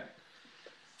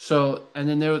 So, and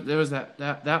then there was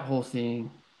that whole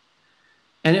thing.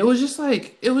 And it was just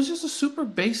a super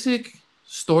basic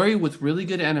story with really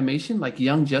good animation, like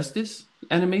Young Justice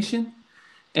animation.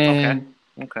 And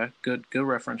Okay. Good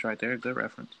reference right there. Good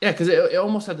reference. Yeah, because it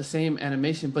almost had the same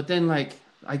animation, but then like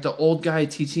the old guy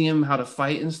teaching him how to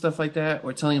fight and stuff like that,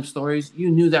 or telling him stories, you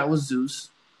knew that was Zeus.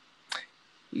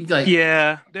 There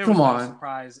was no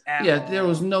surprise at all. There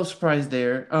was no surprise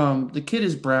there. The kid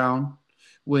is brown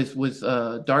with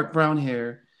dark brown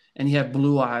hair, and he had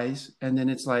blue eyes, and then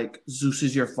it's like, Zeus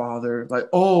is your father. Like,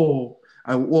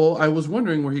 I was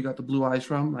wondering where he got the blue eyes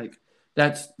from. Like,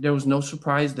 there was no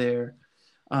surprise there.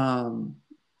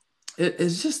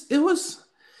 It was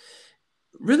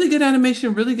really good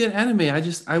animation, really good anime.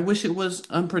 I wish it was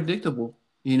unpredictable.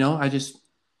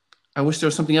 I wish there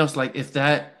was something else. Like if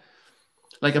that,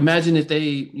 like imagine if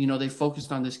they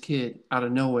focused on this kid out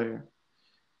of nowhere,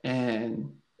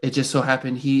 and it just so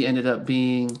happened he ended up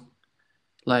being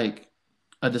like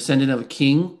a descendant of a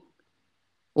king.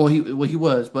 He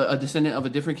was, but a descendant of a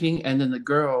different king, and then the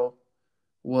girl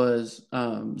was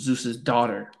Zeus's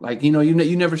daughter. Like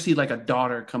you never see like a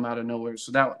daughter come out of nowhere,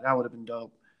 so that would have been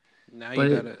dope.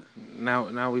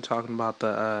 Now we're talking about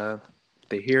the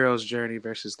hero's journey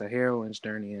versus the heroine's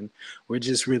journey, and we're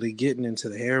just really getting into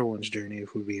the heroine's journey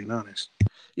if we're being honest.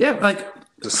 Yeah, like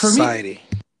the society.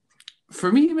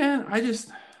 For me, man,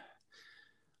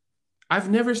 I've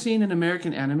never seen an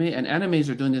American anime, and animes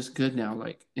are doing this good now,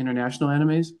 like international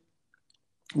animes,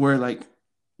 where like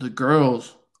the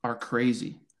girls are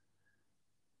crazy.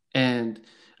 And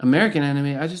American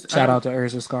anime, I Shout don't out to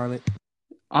Urza Scarlet.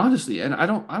 honestly, and I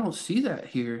don't see that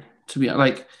here to be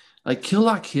like Kill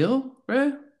La Kill,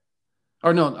 right?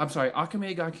 Or no, I'm sorry,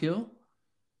 Akame got killed.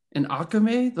 And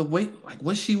Akame, the way like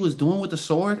what she was doing with the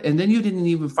sword, and then you didn't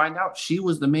even find out she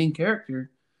was the main character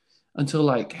until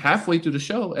like halfway through the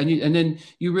show, and then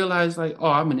you realize like, oh,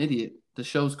 I'm an idiot. The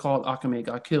show's called Akame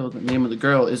Got Killed. The name of the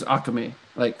girl is Akame.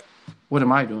 Like, what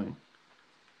am I doing?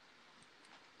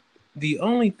 The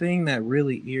only thing that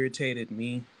really irritated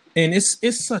me, and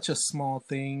it's such a small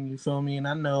thing, you feel me? And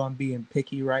I know I'm being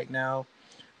picky right now,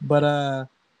 but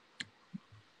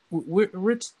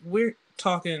we're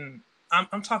talking.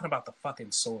 I'm talking about the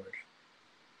fucking sword.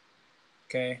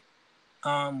 Okay,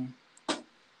 um,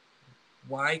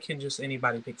 why can just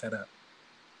anybody pick that up?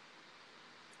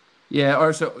 Yeah,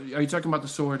 or so are you talking about the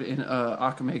sword in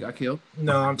Akame Got Killed?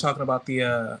 No, I'm talking about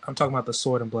the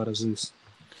sword and blood of Zeus.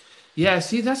 Yeah,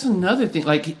 see, that's another thing.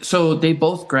 Like, so they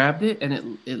both grabbed it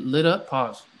and it lit up.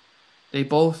 Pause. They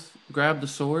both grabbed the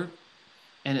sword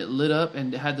and it lit up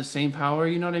and it had the same power.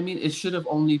 You know what I mean? It should have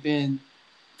only been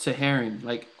to Heron.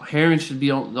 Like Heron should be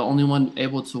the only one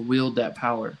able to wield that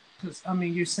power. Because I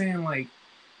mean, you're saying like,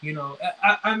 you know,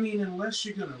 I mean, unless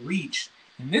you're gonna reach,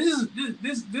 and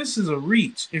this is a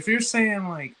reach. If you're saying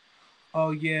like,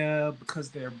 oh yeah, because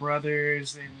they're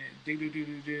brothers and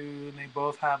and they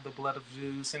both have the blood of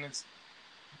Zeus, and it's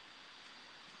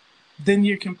then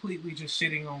you're completely just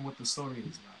shitting on what the story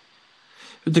is about.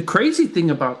 The crazy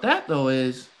thing about that though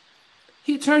is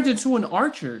he turns into an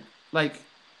archer. Like,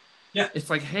 yeah, it's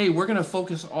like, hey, we're gonna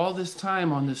focus all this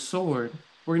time on this sword.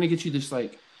 We're gonna get you this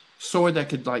like sword that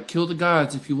could like kill the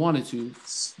gods if you wanted to.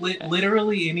 Split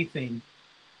literally anything.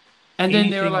 And then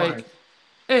they were like,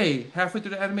 hey, halfway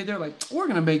through the anime, they're like, we're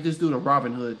gonna make this dude a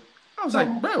Robin Hood. I was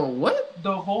like, bro, what?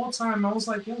 The whole time I was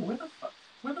like, yo, where the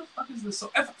fuck is this?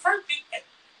 So first,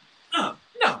 no.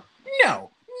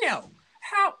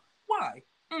 How? Why?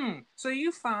 So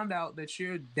you found out that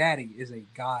your daddy is a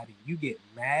god, and you get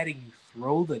mad and you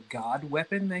throw the god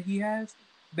weapon that he has.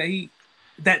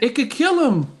 That it could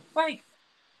kill him. Like,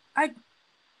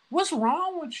 what's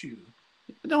wrong with you?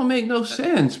 It don't make no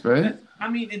sense, bro. I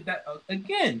mean,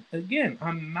 again,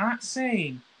 I'm not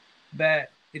saying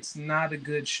that it's not a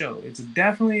good show. It's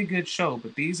definitely a good show,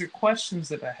 but these are questions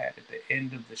that I had at the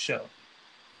end of the show.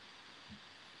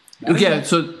 Yeah,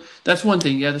 so that's one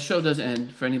thing. Yeah, the show does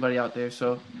end for anybody out there.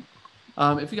 So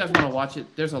if you guys want to watch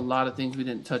it, there's a lot of things we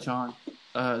didn't touch on.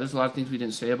 There's a lot of things we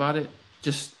didn't say about it.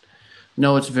 Just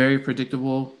know it's very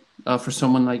predictable for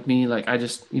someone like me. Like I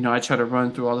just, I try to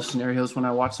run through all the scenarios when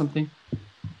I watch something.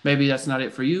 Maybe that's not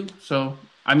it for you. So,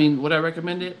 I mean, would I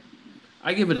recommend it?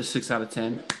 I give it a 6 out of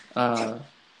 10. A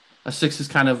 6 is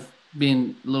kind of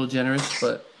being a little generous,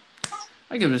 but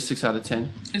I give it a 6 out of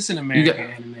 10. It's an American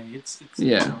anime. It's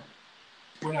yeah.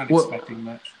 We're not expecting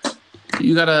much.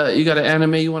 You got an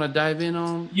anime you want to dive in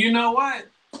on? You know what?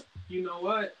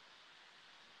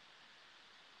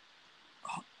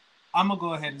 I'm gonna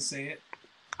go ahead and say it.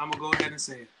 I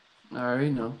already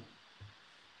know.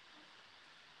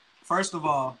 First of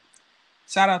all,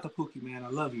 shout out to Pookie, man. I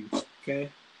love you. Okay,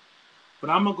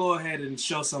 but I'm gonna go ahead and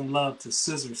show some love to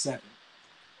Scissor 7.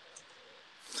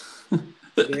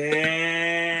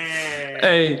 Yeah.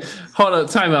 Hey, hold up.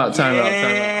 Time out.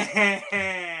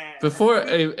 Before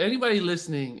anybody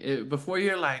listening, before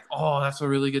you're like, oh, that's a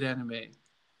really good anime.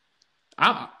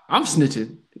 I'm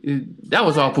snitching. That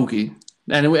was all Pookie.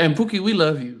 And Pookie, we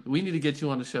love you. We need to get you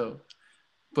on the show.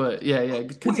 But yeah.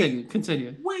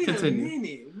 Continue. Wait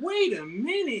a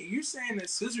minute. You're saying that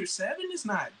Scissor 7 is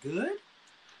not good?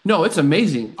 No, it's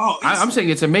amazing. Oh, I'm saying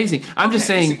it's amazing. I'm just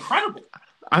saying it's incredible.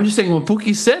 I'm just saying when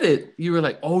Pookie said it, you were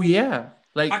like, oh yeah.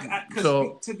 Like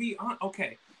so to be honest,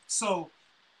 okay. So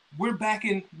we're back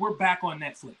on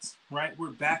Netflix, right?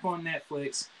 We're back on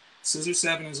Netflix. Scissor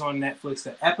 7 is on Netflix.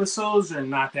 The episodes are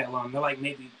not that long. They're like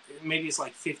maybe it's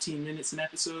like 15 minutes an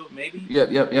episode, maybe. Yep.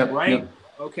 Right? Yep.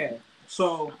 Okay.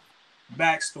 So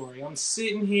backstory. I'm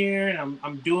sitting here and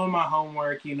I'm doing my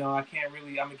homework. I'm a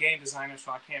game designer,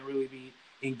 so I can't really be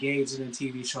engaged in a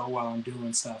TV show while I'm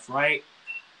doing stuff, right?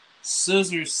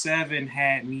 Scissor 7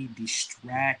 had me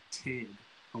distracted.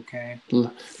 Okay.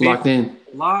 Locked in.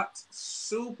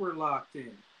 Super locked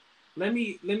in. Let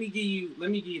me give you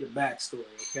the backstory,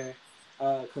 okay?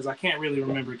 Because I can't really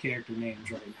remember character names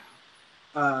right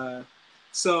now.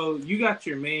 So you got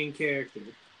your main character,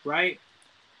 right?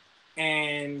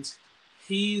 And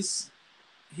he's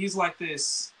like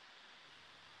this.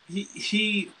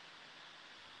 he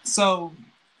so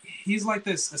he's like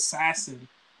this assassin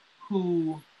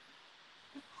who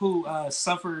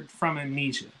suffered from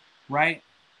amnesia, right?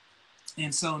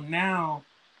 And so now,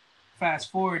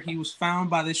 fast forward, he was found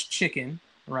by this chicken,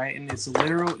 right? And it's a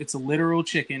literal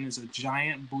chicken. It's a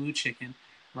giant blue chicken,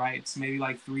 right? It's maybe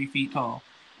like 3 feet tall,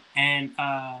 and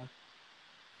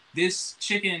this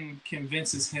chicken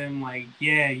convinces him, like,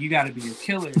 yeah, you got to be a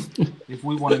killer if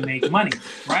we want to make money,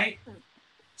 right?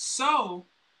 So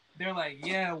they're like,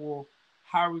 yeah, well,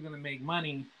 how are we going to make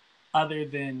money other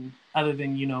than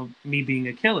me being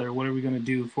a killer? What are we going to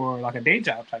do for like a day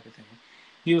job type of thing?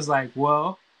 He was like,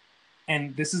 well,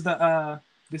 and this is the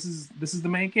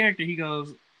main character. He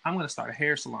goes, I'm going to start a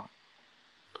hair salon.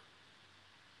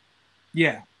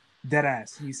 Yeah. Dead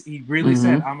ass. He really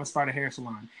said, I'm gonna start a hair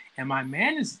salon, and my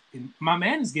man is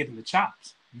getting the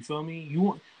chops. You feel me?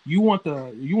 You want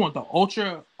the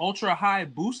ultra high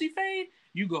boosie fade?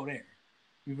 You go there.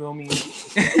 You feel me?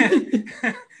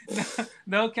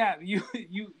 no cap. You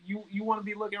want to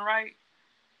be looking right?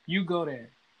 You go there.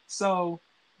 So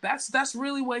that's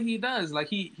really what he does. Like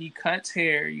he cuts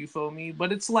hair. You feel me?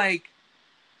 But it's like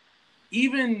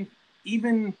even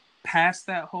past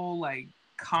that whole like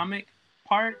comic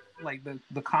part, like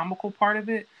the comical part of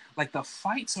it, like the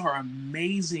fights are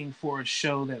amazing for a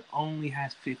show that only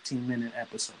has 15-minute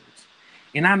episodes.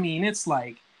 And I mean, it's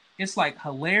like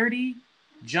hilarity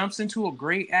jumps into a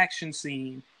great action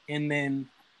scene and then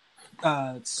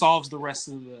solves the rest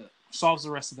of the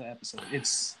episode.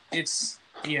 It's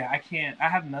yeah, I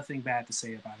have nothing bad to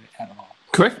say about it at all.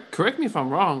 Correct me if I'm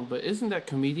wrong, but isn't that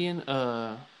comedian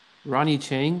Ronnie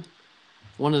Chang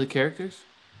one of the characters?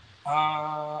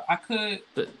 I could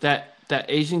that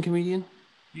Asian comedian.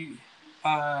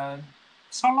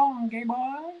 So long, gay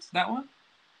boys. That one.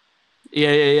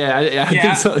 Yeah. I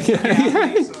think so. Yeah.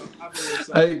 I believe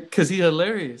so. Because he's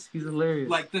hilarious. He's hilarious.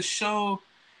 Like the show,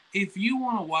 if you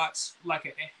want to watch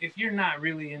if you're not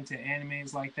really into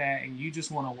animes like that, and you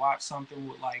just want to watch something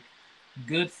with like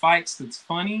good fights that's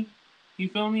funny, you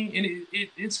feel me? And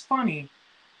it's funny.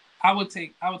 I would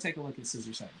take a look at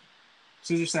Scissor 7.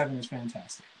 Scissor 7 is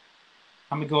fantastic.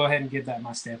 I'm going to go ahead and give that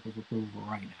my stamp of approval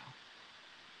right now.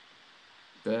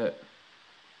 Bet.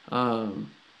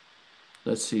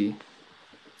 Let's see.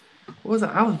 What was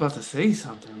I was about to say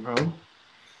something, bro.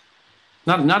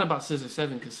 Not about Scissor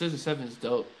 7, because Scissor 7 is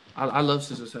dope. I love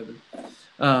Scissor 7.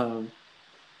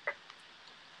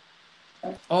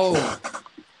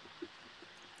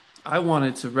 I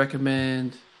wanted to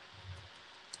recommend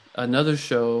another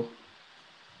show.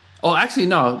 Oh, actually,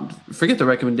 no. Forget the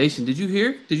recommendation. Did you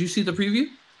hear? Did you see the preview?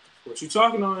 What you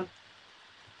talking on?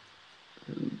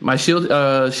 My Shield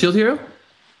Hero?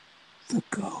 The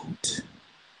GOAT.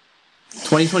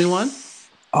 2021?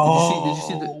 Oh, did you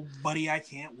see buddy, I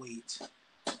can't wait.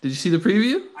 Did you see the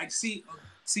preview? I see,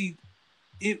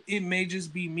 it may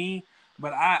just be me,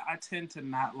 but I tend to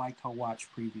not like to watch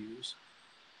previews.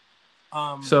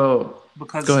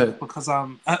 Because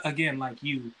again, like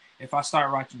you, if I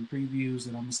start watching previews,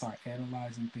 then I'm gonna start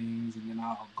analyzing things, and then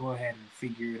I'll go ahead and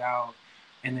figure it out,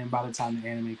 and then by the time the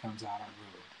anime comes out, I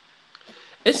ruin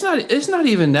it. It's not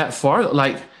even that far.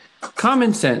 Like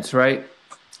common sense, right?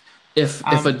 If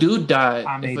a dude died,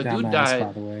 by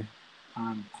the way,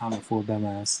 I'm a full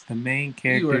dumbass. The main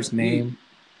character's name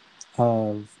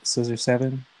of Scissor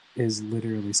 7 is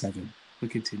literally 7. We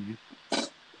continue.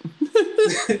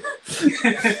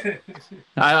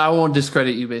 I won't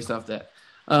discredit you based off that.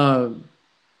 Damn,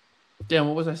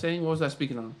 what was I saying? What was I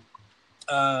speaking on?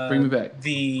 Bring me back.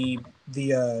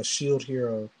 The Shield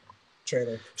Hero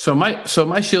trailer. So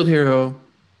my Shield Hero,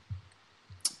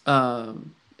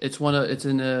 it's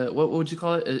in what would you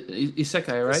call it?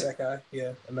 Isekai, right? Isekai,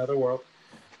 yeah, another world.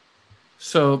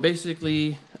 So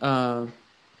basically,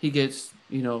 he gets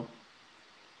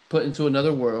put into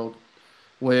another world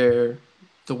where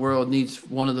the world needs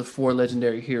one of the 4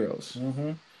 legendary heroes.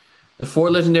 Mm-hmm. The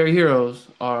 4 legendary heroes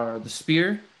are the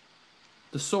spear,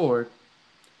 the sword,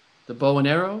 the bow and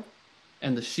arrow,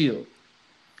 and the shield.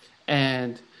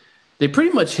 And they pretty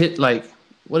much hit, like,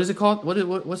 what is it called?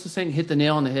 What's the saying? Hit the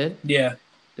nail on the head? Yeah.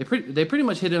 They pretty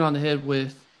much hit it on the head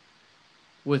with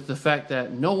the fact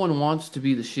that no one wants to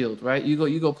be the shield, right?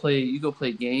 You go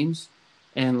play games,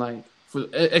 and like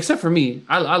except for me,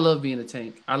 I love being a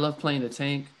tank. I love playing the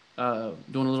tank,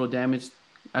 doing a little damage.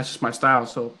 That's just my style,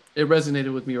 so it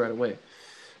resonated with me right away.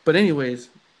 But anyways,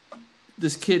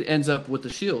 this kid ends up with the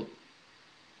shield,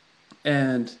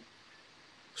 and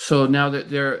so now that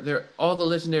they're all the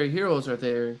legendary heroes are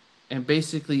there, and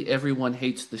basically everyone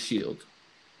hates the shield.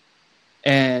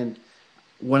 And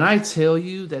when I tell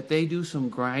you that they do some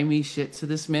grimy shit to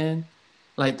this man,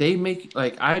 Like they make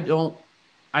like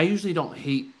I usually don't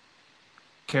hate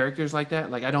characters like that.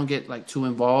 Like I don't get like too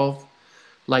involved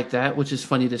like that, which is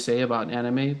funny to say about an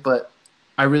anime, but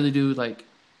I really do like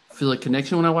feel a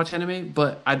connection when I watch anime,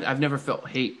 but I've never felt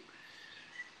hate.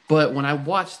 But when I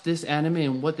watched this anime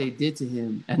and what they did to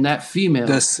him and that female,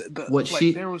 what like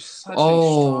she, there was such a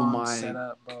oh strong my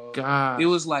setup, bro. It gosh,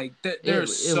 was like there are it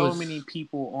so was, many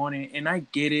people on it, and I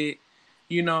get it.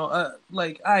 You know,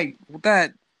 like I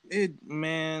that it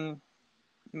man,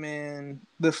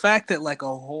 the fact that like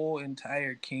a whole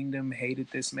entire kingdom hated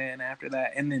this man after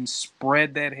that, and then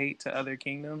spread that hate to other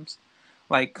kingdoms,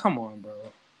 like come on,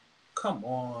 bro, come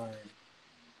on.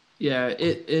 yeah,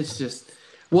 it's just,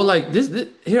 well, like this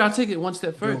here, I'll take it one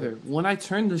step Do it. further. When I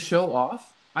turned the show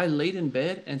off, I laid in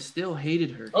bed and still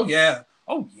hated her. Oh yeah.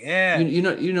 Oh yeah. You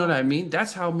know what I mean?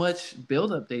 That's how much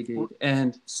buildup they did.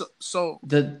 And So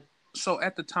the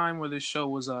at the time where the show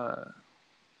was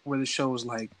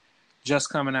like just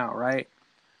coming out, right?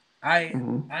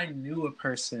 mhm. I knew a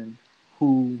person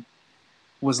who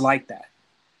was like that.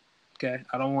 Okay,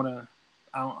 I don't want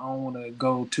to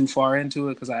go too far into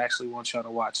it because I actually want y'all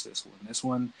to watch this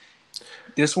one.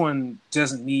 This one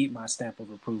doesn't need my stamp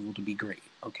of approval to be great.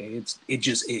 Okay, it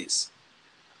just is.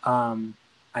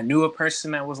 I knew a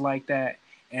person that was like that,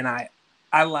 and I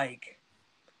like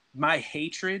my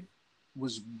hatred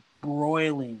was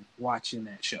broiling watching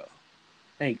that show.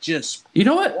 Like just You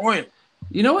know what? broiling.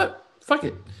 You know what? Fuck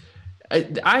it.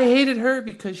 I hated her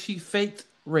because she faked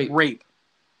rape.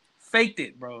 Faked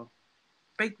it, bro.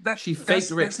 She faked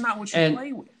rape. That's not what you And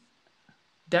play with.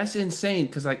 that's insane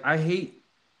because like I hate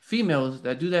females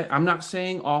that do that. I'm not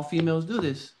saying all females do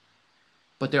this,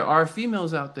 but there are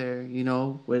females out there, you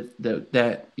know, with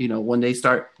that you know when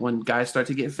guys start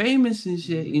to get famous and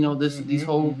shit, you know, these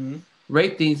whole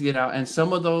rape things get out, and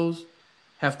some of those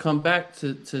have come back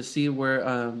to see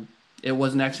where it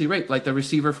wasn't actually rape, like the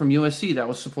receiver from USC that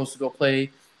was supposed to go play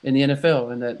in the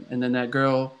NFL, and then that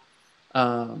girl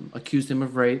accused him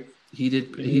of rape. He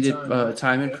did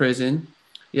time in prison.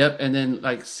 Yep, and then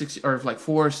like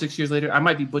 4 or 6 years later, I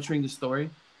might be butchering the story,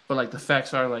 but like the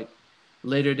facts are like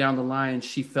later down the line,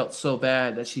 she felt so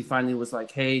bad that she finally was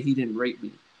like, "Hey, he didn't rape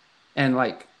me," and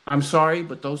like I'm sorry,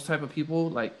 but those type of people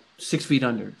like 6 feet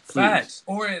under, please. Facts,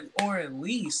 or at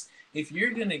least if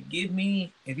you're gonna give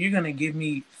me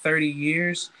 30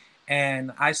 years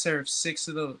and I serve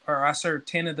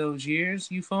 10 of those years,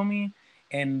 you feel me?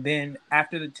 And then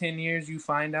after the 10 years you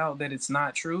find out that it's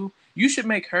not true, you should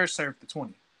make her serve the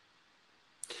 20.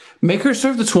 Make her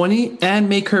serve the 20 and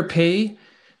make her pay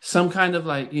some kind of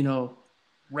like, you know,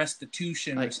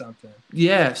 restitution like, or something.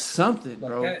 Yeah, something,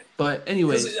 like bro. That. But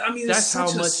anyways, I mean, that's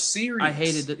how much I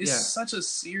hated it. It's such a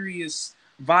serious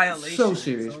violation. So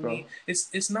serious, bro.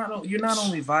 It's not. You're not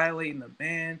only violating the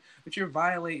man, but you're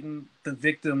violating the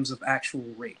victims of actual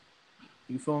rape.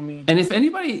 You feel me? And if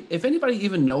anybody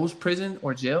even knows prison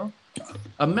or jail,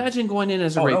 imagine going in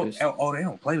as a rapist. They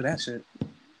don't play with that shit.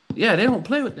 Yeah, they don't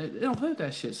play with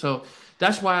that shit. So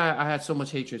that's why I had so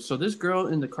much hatred. So this girl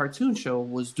in the cartoon show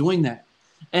was doing that.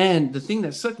 And the thing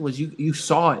that sucked was you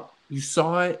saw it. You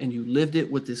saw it and you lived it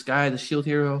with this guy, the Shield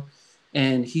Hero.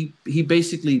 And he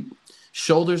basically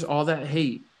shoulders all that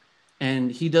hate.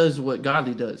 And he does what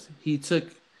Godly does. He took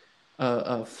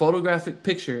a photographic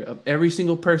picture of every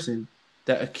single person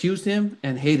that accused him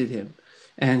and hated him.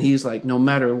 And he's like, no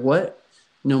matter what,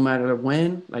 no matter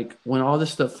when, like when all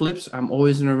this stuff flips, I'm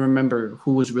always going to remember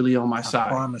who was really on my side. I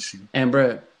promise you. And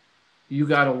bruh, you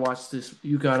gotta watch this.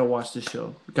 You gotta watch this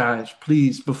show, guys.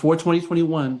 Please, before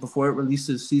 2021, before it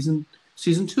releases season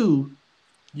 2,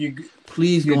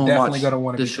 please go and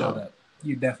watch this show.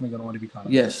 You're definitely gonna want to be caught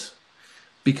up. Yes,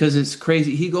 because it's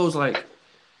crazy. He goes like,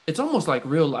 it's almost like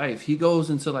real life. He goes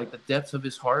into like the depths of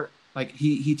his heart. Like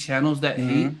he channels that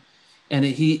hate, and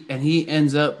he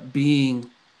ends up being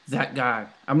that guy.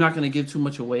 I'm not gonna give too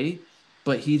much away,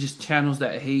 but he just channels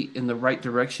that hate in the right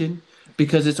direction.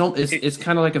 Because it's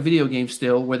kind of like a video game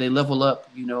still, where they level up,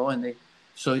 you know, and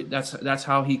so that's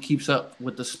how he keeps up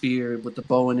with the spear, with the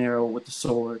bow and arrow, with the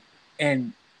sword.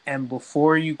 And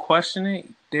before you question it,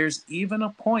 there's even a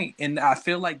point, and I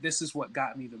feel like this is what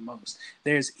got me the most.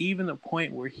 There's even a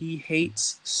point where he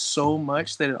hates so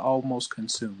much that it almost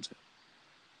consumes him.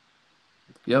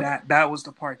 Yep. That was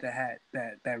the part that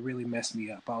really messed me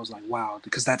up. I was like, wow,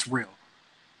 because that's real.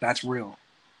 That's real.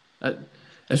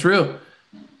 That's real.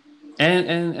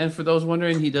 And for those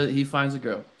wondering, he finds a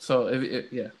girl. So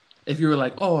if you were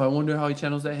like, oh, I wonder how he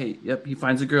channels that hate. Yep, he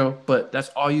finds a girl. But that's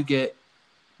all you get.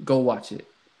 Go watch it,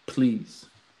 please.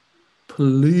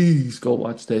 Please go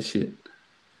watch that shit.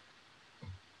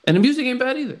 And the music ain't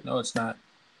bad either. No, it's not.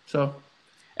 So,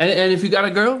 And if you got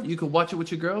a girl, you could watch it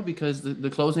with your girl because the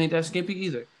clothes ain't that skimpy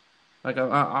either. Like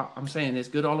I'm saying, it's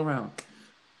good all around.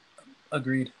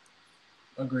 Agreed.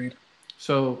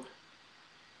 So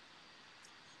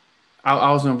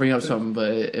I was gonna bring up something,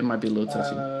 but it might be a little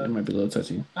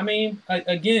touchy. I mean,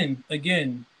 again,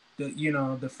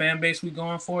 the fan base we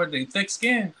going for, they thick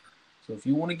skin. So if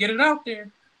you want to get it out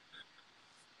there,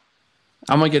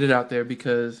 I'm gonna get it out there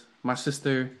because my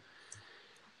sister,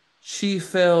 she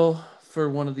fell for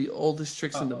one of the oldest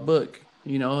tricks in the book,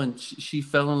 and she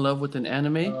fell in love with an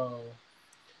anime.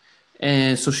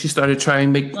 And so she started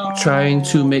trying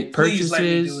to make purchases. Please let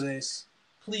me do this.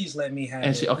 Please let me have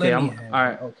it. Okay, all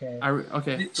right. Okay,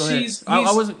 go ahead.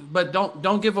 I wasn't, but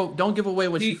don't give away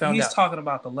what she found out. He's talking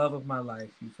about the love of my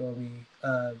life. You feel me?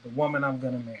 The woman I'm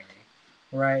gonna marry,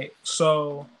 right?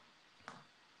 So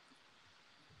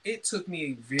it took me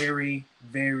a very,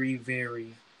 very,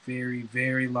 very, very,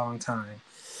 very long time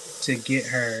to get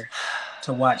her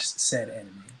to watch said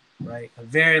anime, right? A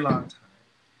very long time.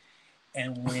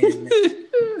 And when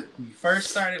we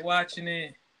first started watching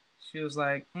it, she was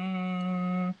like,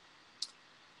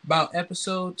 about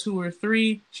episode 2 or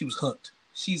 3, she was hooked.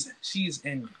 She's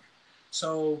in there.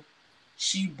 So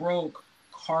she broke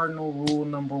cardinal rule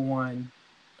number 1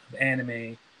 of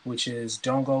anime, which is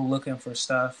don't go looking for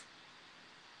stuff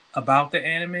about the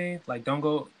anime. Like don't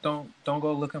go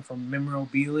looking for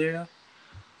memorabilia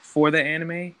for the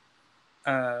anime,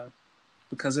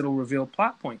 because it'll reveal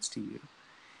plot points to you.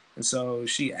 And so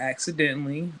she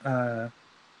accidentally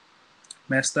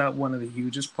messed up one of the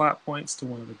hugest plot points to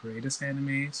one of the greatest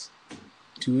animes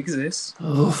to exist.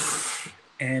 Oof.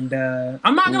 And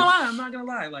I'm not gonna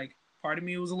lie. Like, part of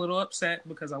me was a little upset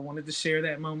because I wanted to share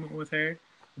that moment with her.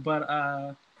 But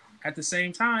at the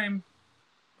same time,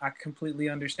 I completely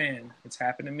understand. It's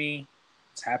happened to me.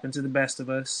 It's happened to the best of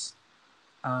us.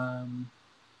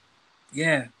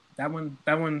 Yeah, that one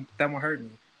hurt me. That one hurt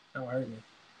me.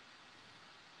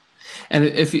 And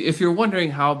if you're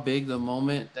wondering how big the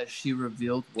moment that she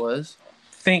revealed was,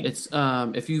 it's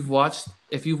if you've watched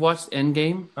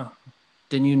Endgame,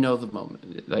 then you know the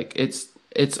moment. Like it's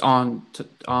on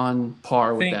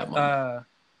par with that moment.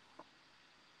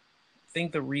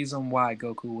 Think the reason why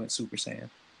Goku went Super Saiyan.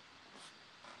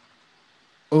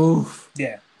 Oof.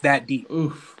 Yeah, that deep.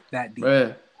 Oof. That deep.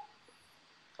 Bruh.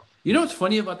 You know what's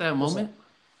funny about that moment?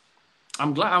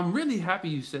 I'm really happy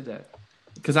you said that.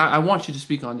 Because I want you to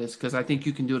speak on this because I think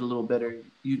you can do it a little better.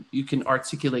 You can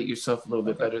articulate yourself a little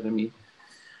bit better than me.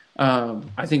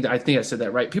 I think I said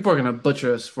that right. People are gonna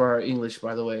butcher us for our English,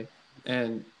 by the way,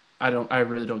 and I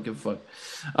really don't give a fuck.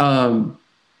 I'm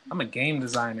a game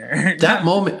designer. That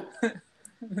moment,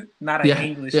 not an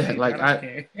English. Yeah, like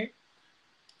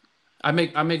I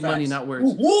make money, not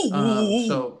words.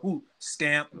 So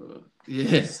stamp.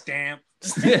 Yeah, stamp.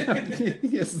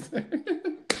 Yes.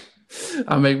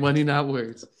 I make money, not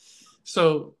words.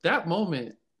 So that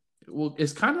moment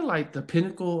is kind of like the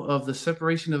pinnacle of the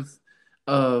separation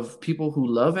of people who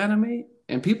love anime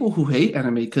and people who hate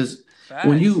anime. Because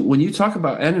when you talk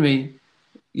about anime,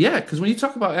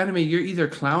 you're either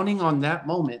clowning on that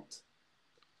moment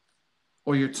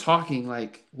or you're talking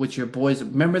like with your boys.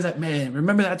 Remember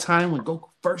that time when Goku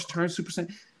first turned Super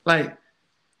Saiyan? Like,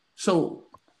 so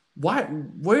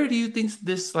where do you think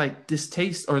this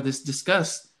taste or this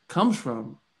disgust comes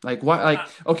from? Like, why? Like,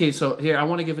 okay, so here I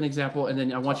want to give an example and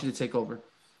then I want you to take over.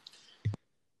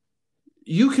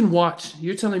 You're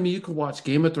telling me you can watch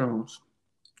Game of Thrones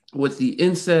with the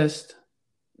incest,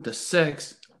 the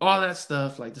sex, all that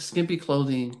stuff, like the skimpy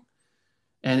clothing,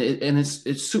 and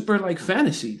it's super like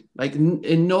fantasy. Like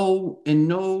in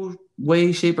no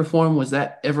way, shape, or form was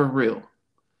that ever real.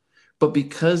 But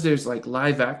because there's like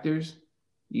live actors,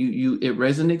 it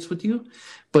resonates with you.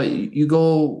 But you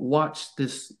go watch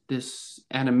this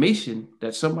animation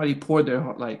that somebody poured their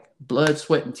like blood,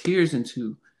 sweat, and tears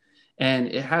into, and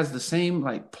it has the same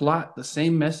like plot, the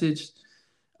same message,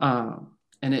 and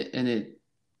it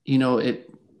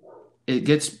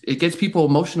gets people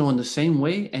emotional in the same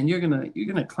way, and you're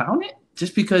gonna clown it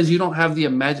just because you don't have you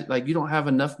don't have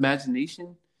enough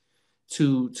imagination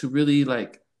to really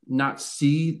like not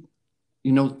see,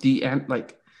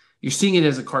 you're seeing it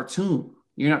as a cartoon.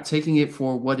 You're not taking it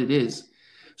for what it is.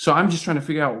 So I'm just trying to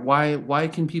figure out why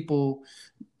can people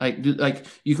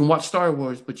you can watch Star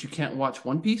Wars but you can't watch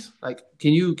One Piece? Like,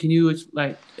 can you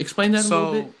explain that a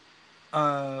little bit?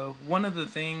 One of the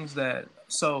things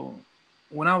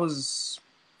when I was,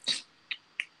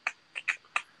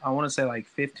 I want to say like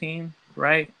 15,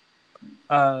 right?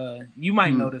 You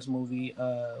might know this movie.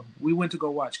 We went to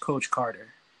go watch Coach Carter,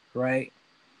 right?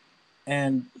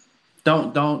 And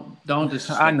don't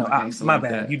I know. My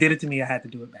bad. That. You did it to me. I had to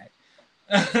do it back.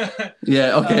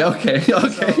 Yeah. Okay.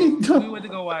 So we went to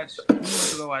go watch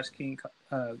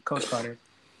Coach Carter,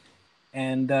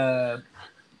 and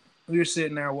we were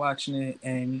sitting there watching it,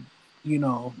 and you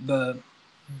know the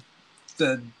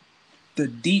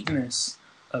deepness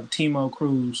of Timo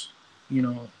Cruz, you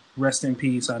know, rest in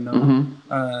peace. I know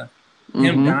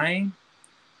him dying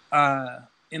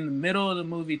in the middle of the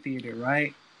movie theater,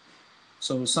 right?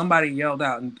 So somebody yelled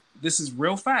out, and this is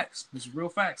real facts. This is real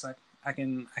facts. I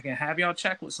can have y'all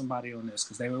check with somebody on this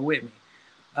because they were with me.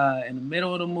 In the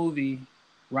middle of the movie,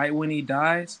 right when he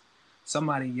dies,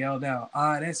 somebody yelled out,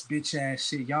 that's bitch ass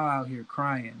shit. Y'all out here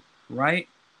crying, right?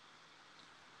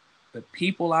 The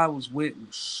people I was with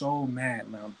were so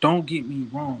mad. Now, don't get me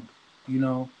wrong. You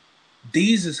know,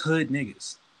 these is hood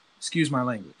niggas. Excuse my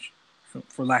language,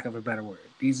 for lack of a better word.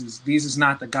 These is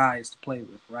not the guys to play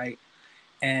with, right?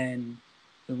 And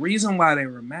the reason why they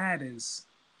were mad is,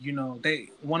 you know,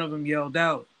 one of them yelled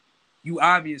out, you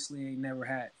obviously ain't never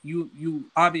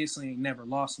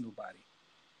lost nobody,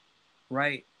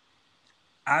 right?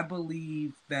 I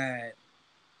believe that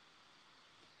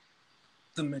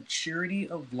the maturity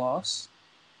of loss,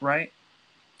 right?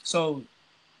 So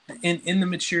in the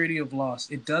maturity of loss,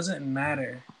 it doesn't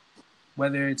matter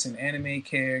whether it's an anime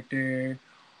character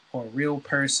or a real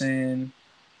person.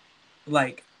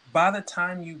 Like, by the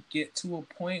time you get to a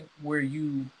point where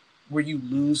you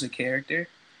lose a character,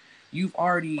 you've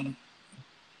already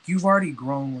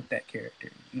grown with that character.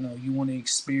 You know, you want to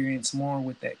experience more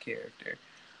with that character.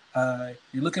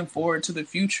 You're looking forward to the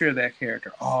future of that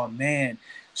character. Oh man,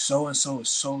 so and so is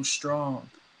so strong.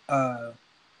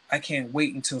 I can't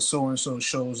wait until so and so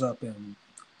shows up and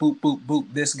boop boop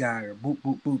boop this guy or boop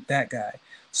boop boop that guy.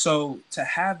 So to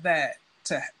have that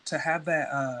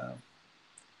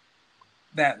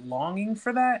that longing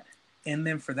for that, and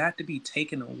then for that to be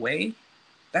taken away,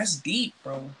 that's deep,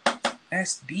 bro.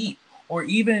 That's deep. Or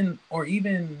even,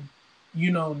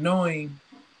 you know, knowing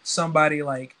somebody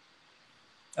like,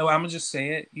 I'm gonna just say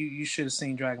it. You should have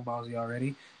seen Dragon Ball Z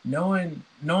already. Knowing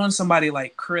somebody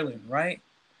like Krillin, right?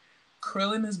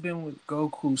 Krillin has been with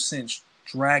Goku since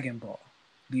Dragon Ball,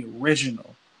 the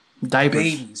original. Diapers.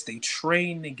 Babies. They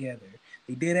trained together.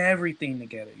 They did everything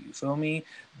together. You feel me?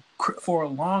 For a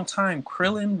long time,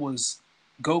 Krillin was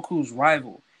Goku's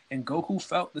rival, and Goku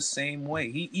felt the same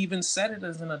way. He even said it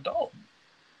as an adult.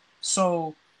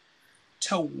 So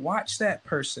to watch that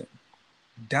person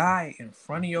die in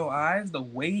front of your eyes the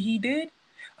way he did,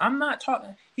 I'm not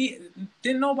talking. He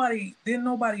didn't nobody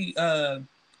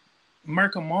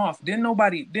murk him off. Didn't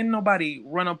nobody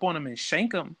run up on him and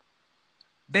shank him.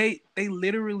 They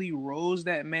literally rose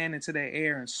that man into the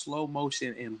air in slow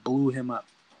motion and blew him up.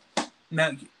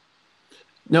 Now,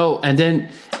 no, and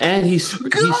he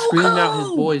screamed out his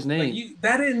boy's name. Like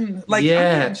that didn't like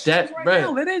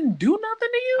that didn't do nothing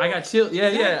to you. I got chilled.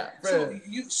 Yeah.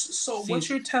 So what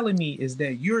you're telling me is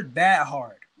that you're that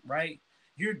hard, right?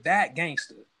 You're that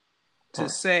gangster to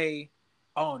say,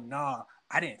 "Oh nah,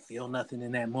 I didn't feel nothing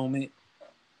in that moment."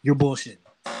 You're bullshitting.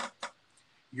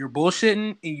 You're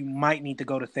bullshitting, and you might need to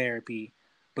go to therapy,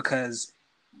 because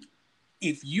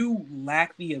if you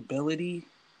lack the ability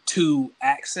to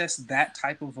access that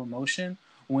type of emotion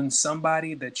when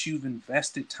somebody that you've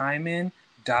invested time in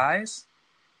dies,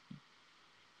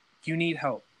 you need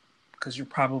help, because you're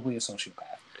probably a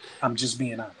sociopath. I'm just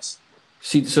being honest.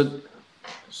 See, so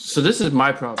this is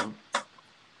my problem.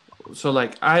 So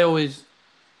like, I always,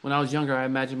 when I was younger, I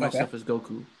imagined myself as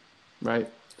Goku, right?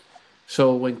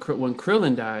 So when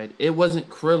Krillin died, it wasn't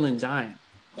Krillin dying,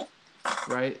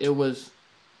 right? It was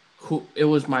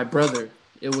my brother.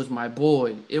 It was my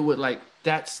boy. It would like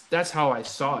that's how I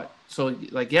saw it. So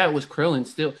like, yeah, it was Krillin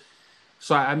still.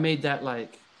 So I made that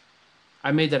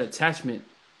attachment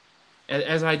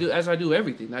as I do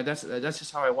everything. That's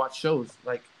just how I watch shows.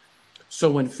 Like,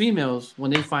 so when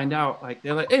they find out, like,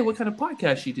 they're like, "Hey, what kind of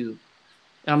podcast you do?"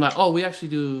 And I'm like, "Oh, we actually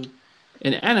do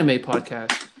an anime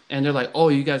podcast." And they're like, "Oh,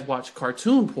 you guys watch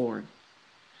cartoon porn?"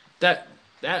 That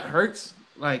hurts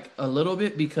like a little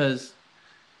bit, because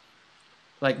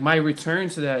like my return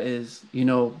to that is, you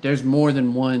know, there's more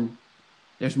than one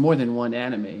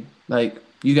anime. Like,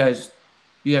 you guys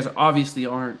obviously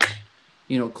aren't,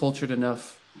 you know, cultured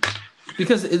enough,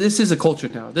 because this is a culture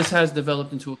now. This has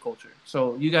developed into a culture.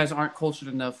 So you guys aren't cultured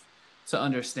enough to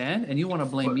understand, and you want to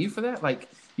blame me for that? Like,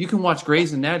 you can watch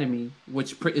Grey's Anatomy,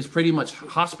 which is pretty much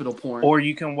hospital porn, or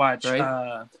you can watch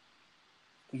right?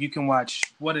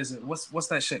 What is it? What's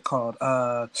that shit called?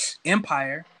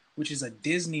 Empire, which is a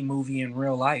Disney movie in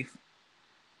real life.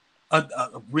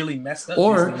 A really messed up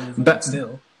Disney movie, but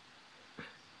still.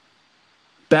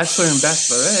 Bachelor and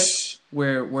Bachelorette,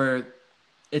 where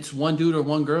it's one dude or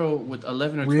one girl with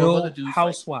 11 or 12 Real other dudes.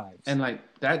 Housewives. Like, and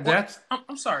like that. That's.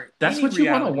 I'm sorry. That's what you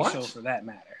want to watch. Show for that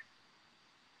matter.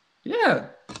 Yeah,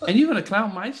 and you gonna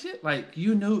clown my shit? Like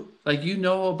you know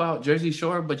about Jersey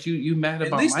Shore, but you mad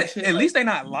about my shit? At least they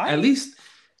not lying. At least,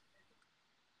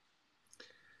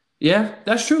 yeah,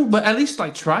 that's true. But at least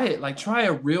like try it. Like try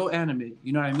a real anime.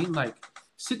 You know what I mean? Like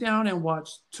sit down and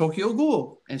watch Tokyo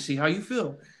Ghoul and see how you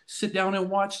feel. Sit down and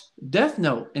watch Death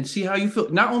Note and see how you feel.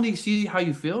 Not only see how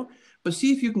you feel, but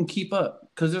see if you can keep up.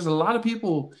 Because there's a lot of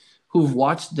people who've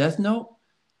watched Death Note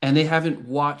and they haven't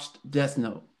watched Death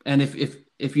Note. And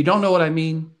if you don't know what I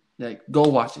mean, like go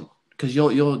watch it because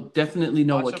you'll definitely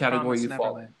know what category you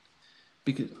fall in.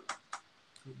 Because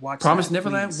watch Promise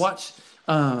Neverland, watch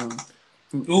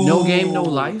No Game No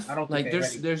Life. I don't think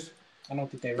there's I don't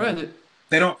think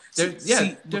they don't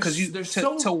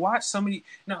because to watch somebody.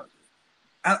 No,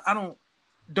 I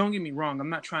don't get me wrong.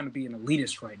 I'm not trying to be an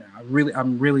elitist right now.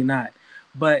 I'm really not.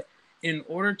 But in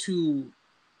order to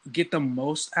get the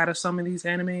most out of some of these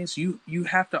animes, you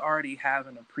have to already have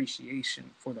an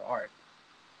appreciation for the art,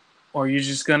 or you're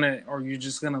just gonna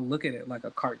look at it like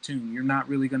a cartoon. You're not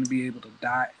really gonna be able to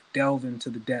delve into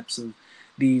the depths of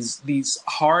these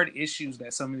hard issues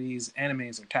that some of these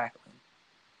animes are tackling.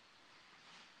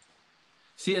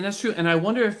 See, and that's true. And I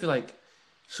wonder if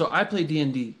so I play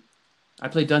D&D. I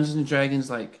play Dungeons and Dragons.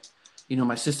 Like,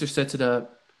 my sister sets it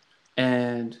up,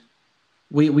 and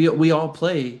we all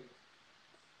play.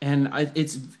 And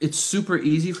it's super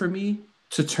easy for me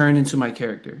to turn into my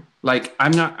character. Like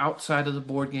I'm not outside of the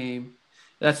board game.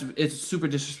 It's super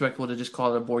disrespectful to just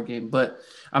call it a board game, but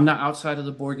I'm not outside of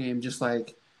the board game. Just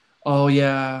like, oh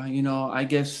yeah, I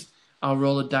guess I'll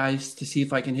roll a dice to see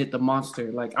if I can hit the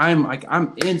monster.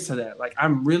 I'm into that. Like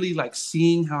I'm really like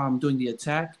seeing how I'm doing the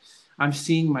attack. I'm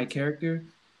seeing my character.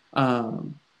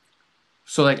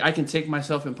 So like I can take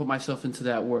myself and put myself into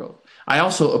that world. I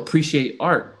also appreciate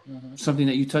art, something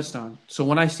that you touched on. So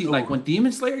when I see like when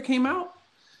Demon Slayer came out,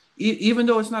 even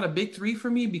though it's not a big 3 for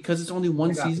me because it's only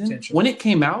one season, potential. When it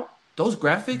came out, those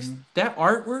graphics, that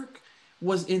artwork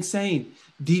was insane.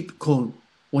 Deep Kun.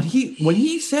 When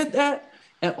he said that,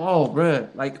 and bruh,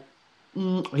 like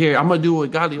here I'm gonna do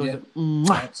what Godly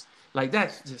was like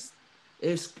that's just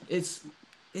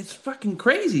it's fucking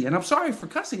crazy. And I'm sorry for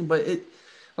cussing, but it.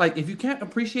 Like if you can't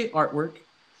appreciate artwork,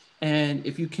 and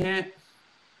if you can't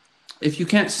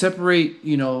separate,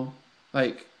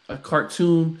 like a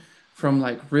cartoon from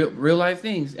like real life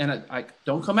things, and I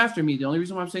don't come after me. The only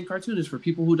reason why I'm saying cartoon is for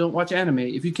people who don't watch anime.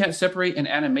 If you can't separate an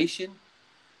animation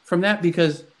from that,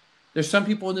 because there's some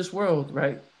people in this world,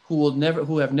 right, who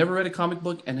have never read a comic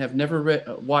book and have never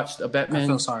watched a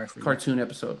Batman cartoon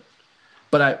episode.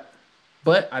 But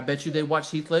I bet you they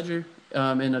watched Heath Ledger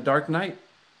in A Dark Knight.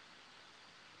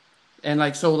 And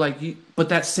but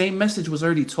that same message was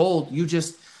already told.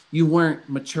 You weren't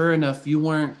mature enough. You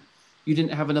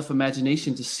didn't have enough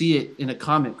imagination to see it in a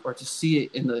comic or to see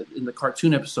it in the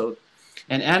cartoon episode.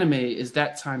 And anime is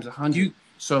that times 100.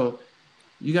 So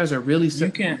you guys are really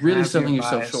selling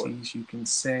yourself short. You can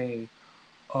say,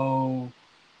 "Oh,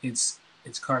 it's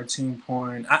cartoon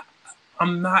porn."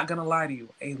 I'm not gonna lie to you.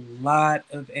 A lot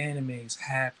of animes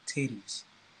have titties.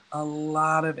 A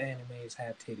lot of animes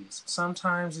have titties.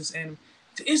 Sometimes it's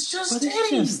just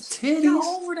titties. Get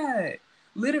over that.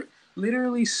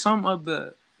 Literally, some of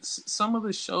the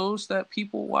shows that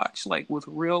people watch, like with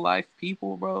real life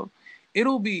people, bro,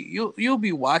 you'll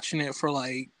be watching it for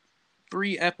like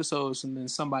 3 episodes and then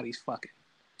somebody's fucking.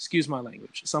 Excuse my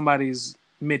language. Somebody's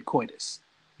mid coitus.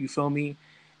 You feel me?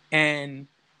 And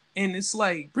it's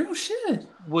like real shit.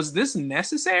 Was this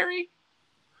necessary?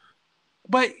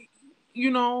 But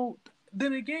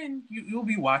then again, you'll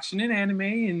be watching an anime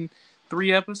and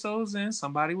 3 episodes in,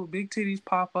 somebody with big titties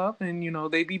pop up and,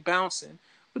 they be bouncing.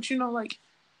 But, like,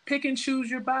 pick and choose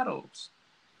your battles.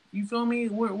 You feel me?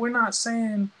 We're not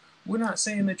saying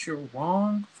that you're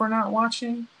wrong for not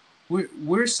watching.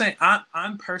 We're saying,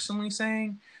 I'm personally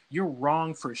saying you're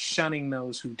wrong for shunning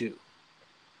those who do.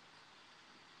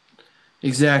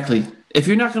 Exactly. If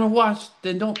you're not going to watch,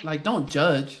 then don't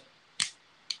judge.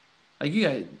 Like, you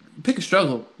got pick a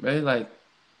struggle, right? Like,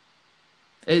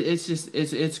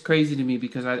 it's crazy to me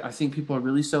because I think people are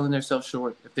really selling themselves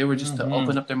short if they were just to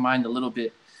open up their mind a little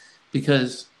bit,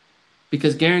 because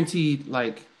guaranteed,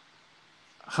 like,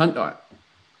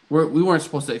 we weren't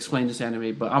supposed to explain this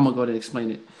anime, but I'm gonna go ahead and explain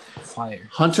it. Fire.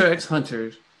 Hunter x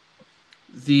Hunter,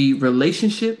 the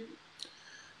relationship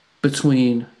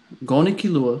between Gon and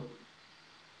Killua,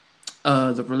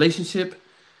 the relationship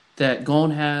that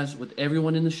Gon has with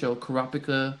everyone in the show,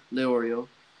 Kurapika, Leorio,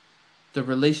 the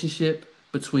relationship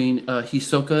between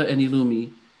Hisoka and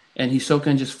Illumi, and Hisoka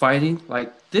and just fighting.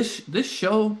 Like this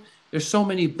show, there's so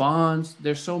many bonds.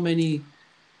 There's so many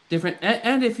different.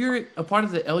 And if you're a part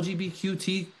of the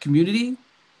LGBTQT community,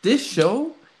 this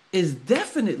show is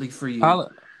definitely for you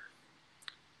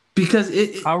because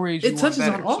I'll raise it you one touches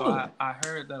better. on all So of it. I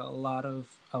heard that a lot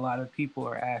of people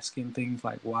are asking things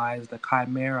like, why is the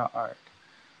Chimera arc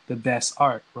the best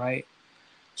arc, right?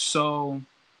 So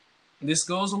this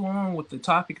goes along with the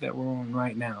topic that we're on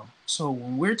right now. So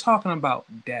when we're talking about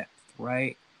depth,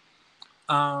 right?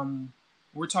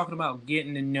 We're talking about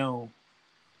getting to know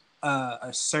a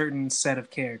certain set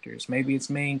of characters. Maybe it's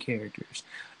main characters.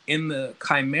 In the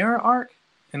Chimera arc,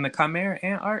 in the Chimera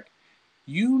Ant arc,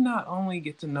 you not only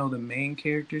get to know the main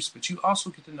characters, but you also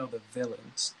get to know the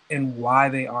villains and why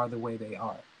they are the way they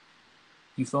are.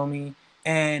 You feel me?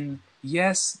 And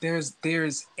yes, there's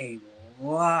a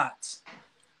lot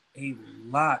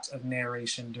of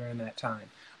narration during that time.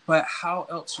 But how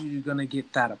else are you gonna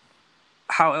get that?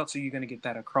 How else are you gonna get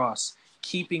that across?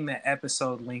 Keeping the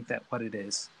episode length at what it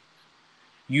is.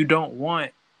 You don't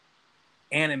want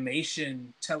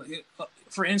animation.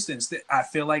 For instance, I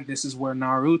feel like this is where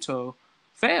Naruto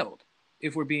failed.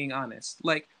 If we're being honest,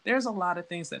 like there's a lot of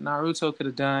things that Naruto could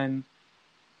have done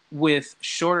with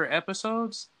shorter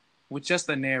episodes with just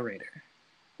the narrator,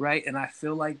 right? And I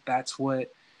feel like that's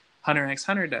what Hunter x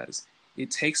Hunter does.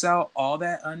 It takes out all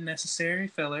that unnecessary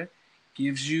filler,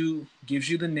 gives you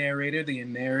the narrator. The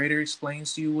narrator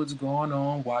explains to you what's going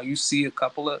on while you see a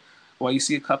couple of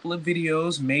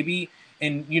videos, maybe.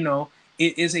 And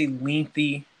it is a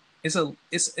lengthy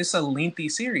it's a lengthy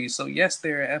series. So yes,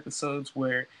 there are episodes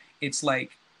where it's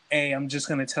like, hey, I'm just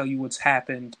going to tell you what's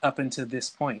happened up until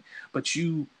this point. But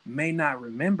you may not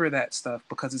remember that stuff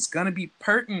because it's going to be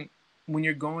pertinent when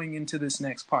you're going into this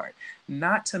next part.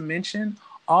 Not to mention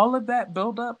all of that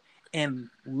buildup, and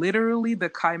literally the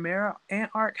Chimera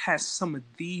Ant arc has some of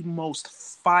the most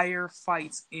fire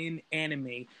fights in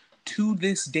anime to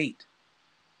this date.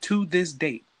 To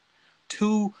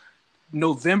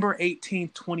November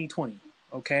 18th, 2020.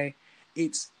 Okay?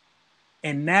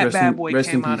 And that bad boy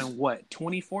came out in what,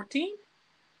 2014?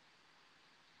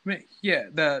 Yeah,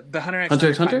 the Hunter x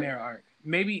Hunter Chimera arc.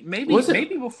 Maybe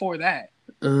before that.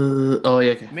 Oh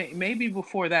yeah. Okay. Maybe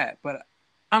before that, but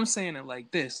I'm saying it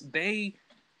like this: they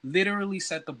literally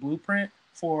set the blueprint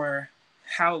for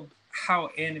how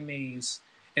animes,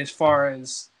 as far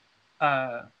as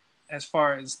the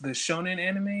shonen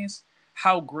animes,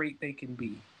 how great they can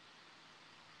be.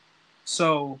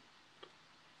 So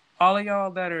all of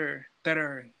y'all that are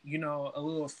a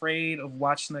little afraid of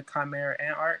watching the Chimera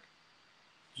Ant arc,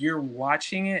 you're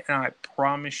watching it, and I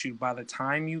promise you, by the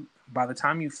time you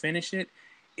finish it,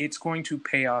 it's going to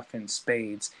pay off in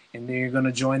spades, and then you're going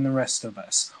to join the rest of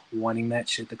us wanting that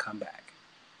shit to come back.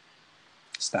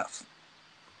 Stuff.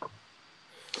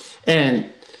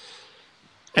 And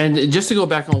just to go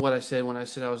back on what I said when I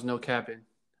said I was no capping,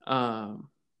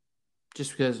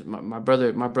 just because my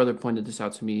brother pointed this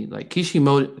out to me, like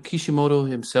Kishimoto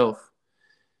himself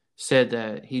said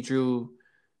that he drew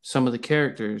some of the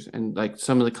characters and like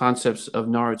some of the concepts of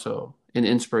Naruto in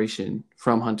inspiration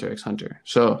from Hunter x Hunter.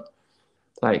 So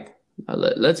like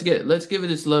let's give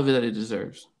it its love that it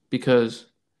deserves, because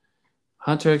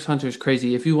Hunter x Hunter is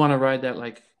crazy. If you want to ride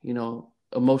that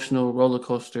emotional roller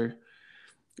coaster,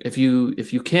 if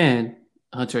you can,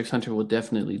 Hunter x Hunter will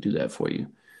definitely do that for you.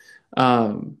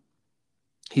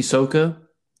 Hisoka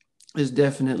is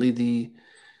definitely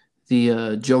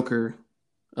the Joker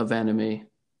of anime.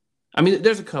 I mean,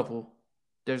 there's a couple,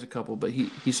 but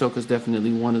Hisoka's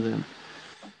definitely one of them.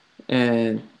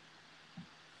 And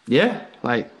yeah,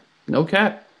 like no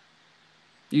cap.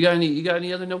 You got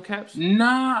any other no caps?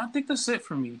 Nah, I think that's it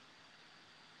for me.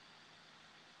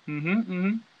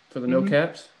 For the no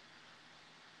caps.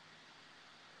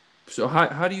 So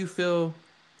how do you feel?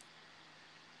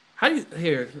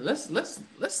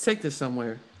 Let's take this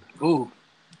somewhere. Ooh,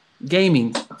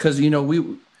 gaming, because we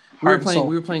were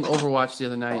playing Overwatch the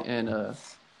other night, and the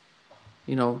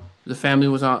family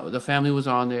was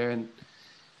on there, and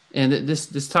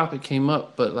this topic came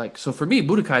up. But like, so for me,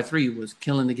 Budokai 3 was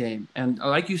killing the game, and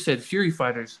like you said, Fury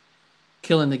Fighters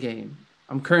killing the game.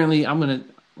 I'm gonna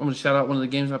shout out one of the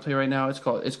games I play right now. It's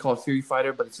called Fury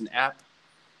Fighter, but it's an app.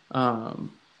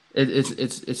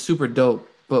 It's super dope.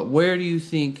 But where do you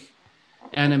think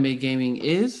anime gaming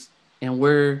is, and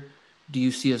where do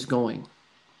you see us going?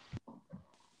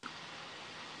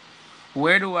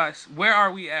 Where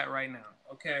are we at right now?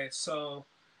 Okay, so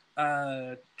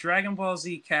Dragon Ball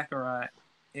Z Kakarot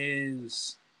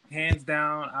is hands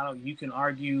down. You can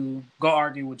go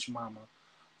argue with your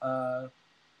mama.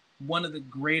 One of the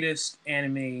greatest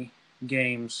anime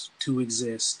games to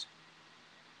exist.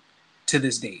 to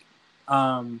this date.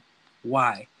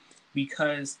 Why?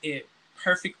 Because it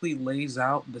perfectly lays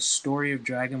out the story of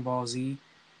Dragon Ball Z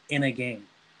in a game.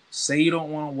 Say you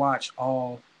don't want to watch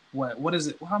all what is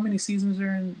it? How many seasons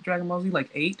are in Dragon Ball Z? Like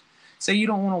 8? Say you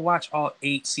don't want to watch all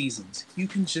 8 seasons. You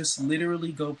can just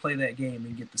literally go play that game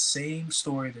and get the same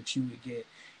story that you would get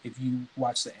if you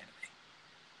watch the anime.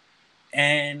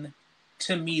 And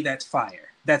to me, that's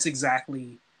fire.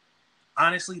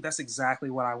 Honestly, that's exactly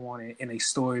what I wanted in a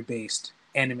story-based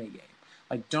anime game.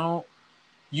 Like,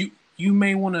 you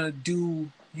may want to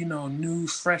do, new,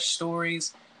 fresh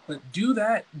stories, but do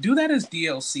that as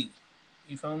DLC.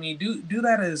 You feel me? Do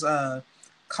that as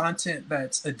content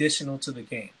that's additional to the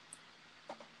game.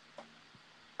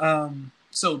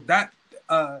 So that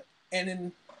and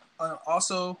then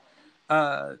also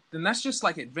then that's just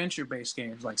like adventure-based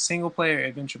games, like single-player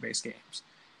adventure-based games.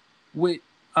 With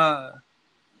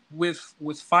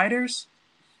fighters,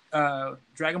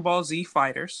 Dragon Ball Z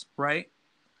Fighters, right?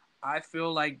 I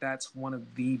feel like that's one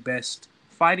of the best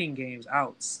fighting games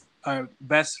out,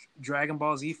 best Dragon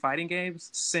Ball Z fighting games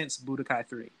since Budokai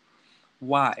 3.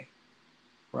 Why?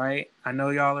 Right? I know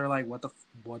y'all are like, what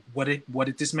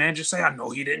did this man just say? I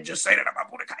know he didn't just say that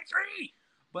about Budokai 3.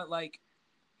 But like,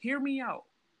 hear me out,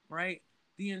 right?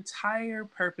 The entire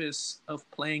purpose of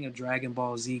playing a Dragon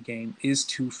Ball Z game is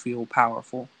to feel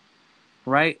powerful,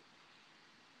 right?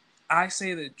 I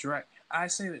say that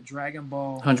Dragon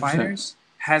Ball 100%. Fighters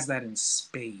has that in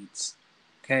spades.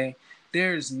 Okay,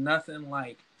 there's nothing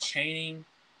like chaining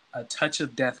a touch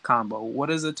of death combo. What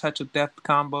is a touch of death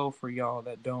combo for y'all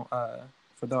that don't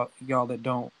y'all that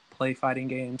don't play fighting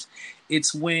games?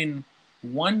 It's when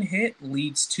one hit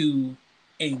leads to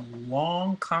a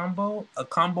combo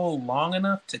long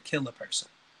enough to kill a person.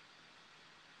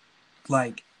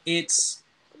 Like, it's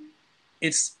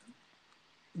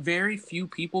very few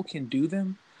people can do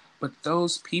them, but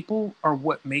those people are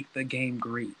what make the game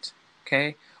great.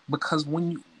 Okay, because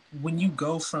when you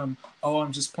go from, oh,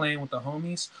 I'm just playing with the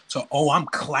homies, to, oh, I'm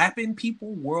clapping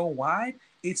people worldwide,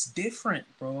 it's different,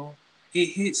 bro. It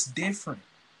hits different.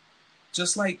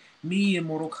 Just like me in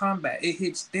Mortal Kombat, it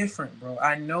hits different, bro.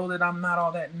 I know that I'm not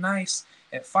all that nice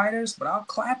at fighters, but I'll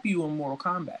clap you in Mortal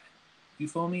Kombat. You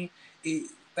feel me?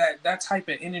 That type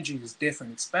of energy is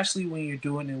different, especially when you're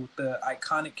doing it with the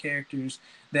iconic characters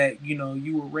that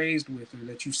you were raised with or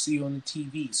that you see on the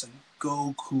TV. So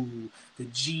Goku,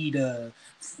 Vegeta,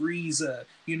 Frieza,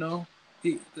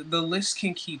 the list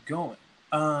can keep going.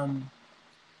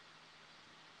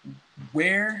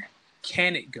 Where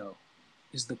can it go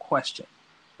is the question,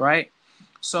 right?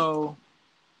 So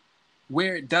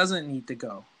where it doesn't need to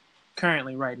go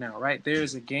currently right now, right?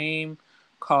 There's a game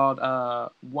called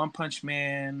One Punch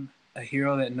Man, A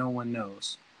Hero That No One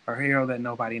Knows, or Hero That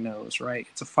Nobody Knows, right?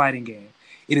 It's a fighting game.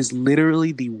 It is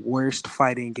literally the worst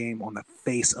fighting game on the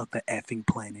face of the effing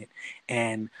planet.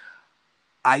 And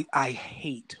I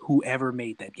hate whoever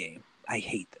made that game. I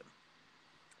hate them.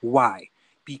 Why?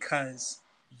 Because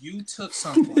you took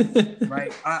something,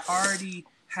 right? I already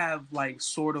have like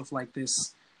sort of like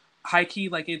this high key,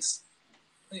 like it's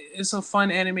a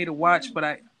fun anime to watch, but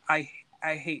I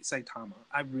hate Saitama.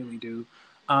 I really do.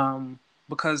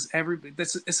 Because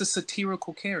it's a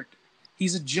satirical character.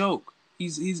 He's a joke.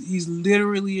 He's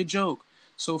literally a joke.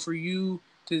 So for you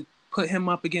to put him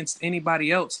up against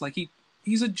anybody else, like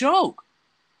he's a joke.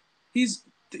 He's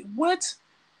what?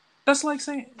 That's like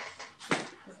saying.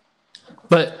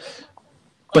 But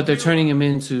they're turning him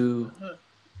into.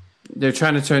 They're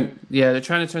trying to turn the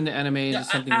anime into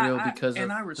something real because of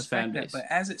the fan base. But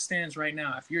as it stands right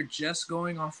now, if you're just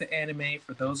going off the anime,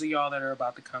 for those of y'all that are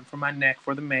about to come from my neck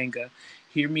for the manga,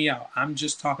 hear me out. I'm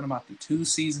just talking about the 2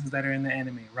 seasons that are in the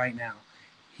anime right now.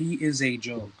 He is a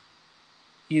joke.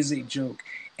 He is a joke.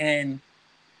 And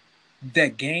the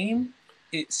game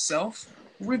itself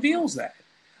reveals that.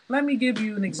 Let me give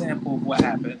you an example of what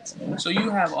happens. So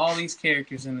you have all these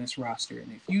characters in this roster, and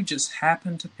if you just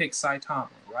happen to pick Saitama,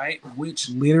 right, which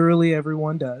literally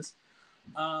everyone does,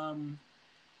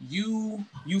 you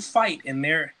fight in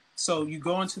there. So you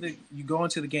go into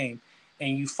the game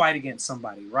and you fight against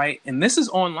somebody, right? And this is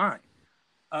online.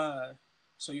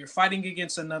 So you're fighting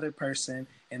against another person,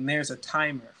 and there's a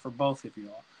timer for both of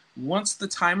y'all. Once the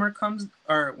timer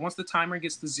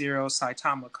gets to 0,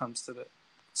 Saitama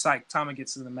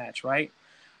gets to the match, right?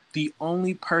 The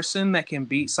only person that can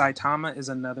beat Saitama is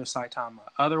another Saitama.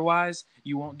 Otherwise,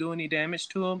 you won't do any damage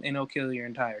to him, and he'll kill your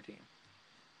entire team.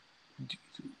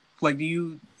 Like, do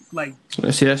you like?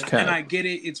 See, that's and I get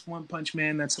it. It's One Punch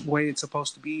Man. That's the way it's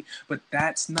supposed to be. But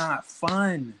that's not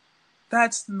fun.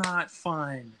 That's not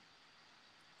fun.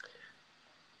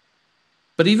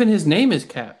 But even his name is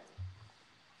Cap.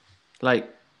 Like,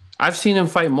 I've seen him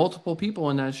fight multiple people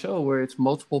in that show where it's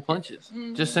multiple punches.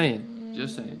 Just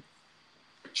saying.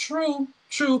 True.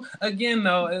 Again,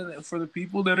 though, for the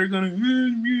people that are gonna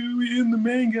in the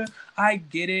manga, I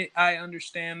get it. I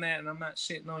understand that, and I'm not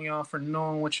shitting on y'all for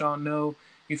knowing what y'all know.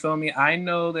 You feel me? I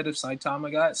know that if Saitama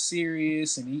got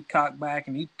serious and he cocked back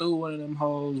and he threw one of them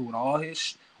hoes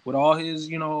with all his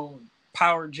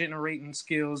power generating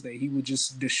skills, that he would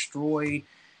just destroy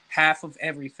half of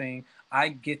everything. I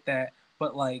get that,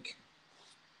 but like,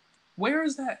 where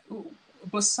is that?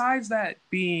 Besides that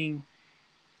being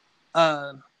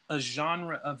a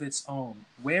genre of its own,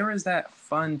 where is that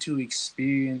fun to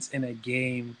experience in a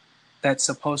game that's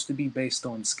supposed to be based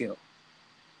on skill?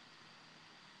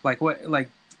 Like what? Like,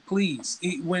 please,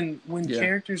 when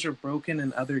characters are broken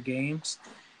in other games,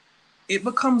 it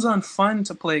becomes unfun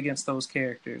to play against those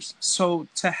characters. So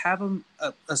to have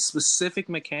a specific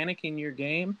mechanic in your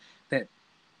game that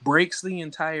breaks the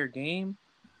entire game,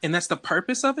 and that's the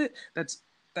purpose of it, that's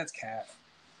cap.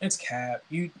 It's cap.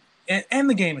 And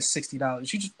the game is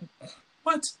 $60. You just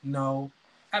what? No,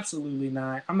 absolutely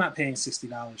not. I'm not paying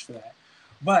 $60 for that.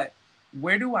 But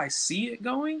where do I see it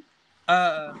going?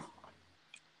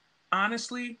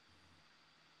 Honestly,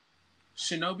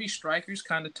 Shinobi Strikers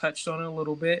kind of touched on it a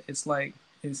little bit. It's like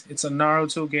it's a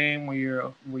Naruto game where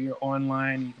you're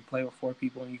online, you can play with 4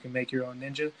 people, and you can make your own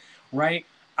ninja, right?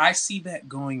 I see that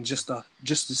going just a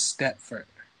step further,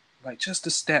 like just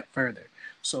a step further.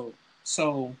 So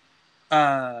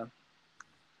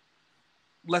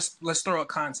let's throw a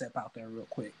concept out there real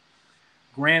quick.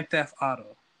 Grand Theft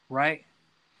Auto, right?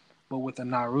 But with a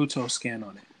Naruto skin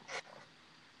on it.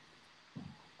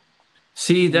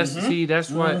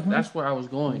 That's where I was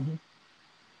going. Mm-hmm.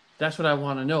 That's what I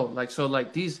want to know. Like, so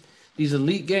like these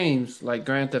elite games like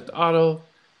Grand Theft Auto,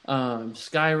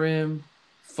 Skyrim,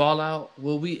 Fallout,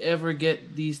 will we ever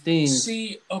get these things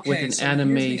with an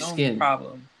anime skin?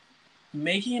 Problem.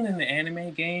 Making an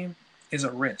anime game is a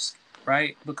risk,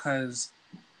 right? Because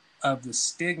of the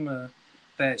stigma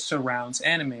that surrounds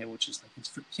anime, which is like it's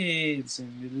for kids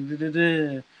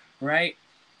and right?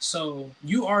 So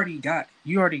you already got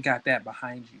that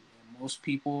behind you. And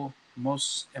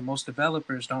most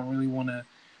developers don't really want to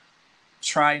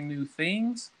try new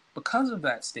things because of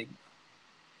that stigma.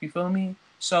 You feel me?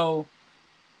 So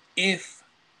if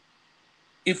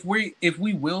we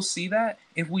will see that,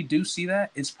 if we do see that,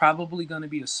 it's probably going to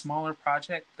be a smaller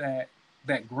project that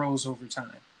grows over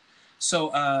time.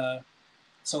 So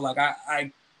like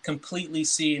I completely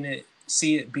see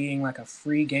it being like a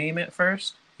free game at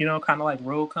first. Kind of like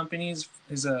Rogue Companies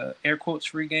is a air quotes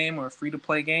free game or a free to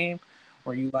play game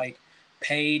where you like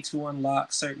pay to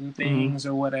unlock certain things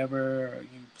or whatever, or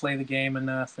you play the game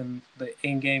enough and the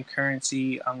in-game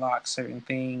currency unlocks certain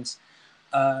things.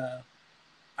 I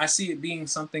see it being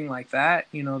something like that,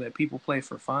 that people play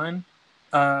for fun.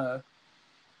 But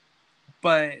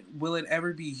will it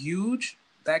ever be huge?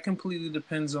 That completely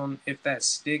depends on if that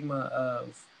stigma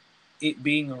of it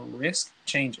being a risk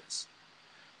changes.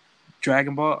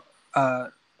 Dragon Ball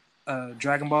Z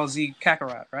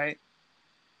Kakarot, right?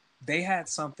 They had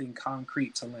something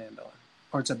concrete to land on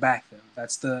or to back them.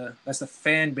 That's the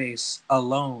fan base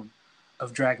alone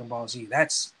of Dragon Ball Z.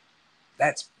 That's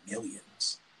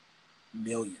millions.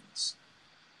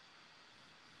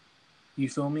 You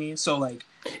feel me? So like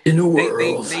in the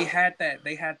world, they had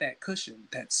that cushion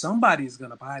that somebody's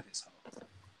gonna buy this whole.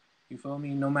 You feel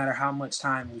me? No matter how much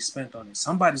time we spent on it,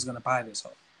 somebody's gonna buy this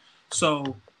whole.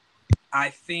 So I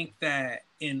think that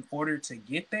in order to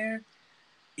get there,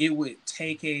 it would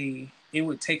take a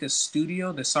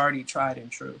studio that's already tried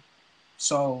and true.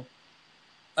 So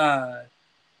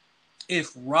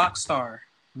if Rockstar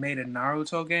made a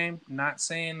Naruto game, not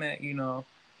saying that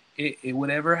it would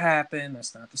ever happen,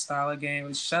 that's not the style of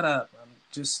game. Shut up, I'm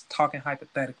just talking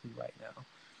hypothetically right now.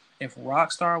 If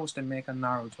Rockstar was to make a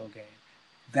Naruto game,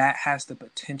 that has the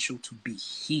potential to be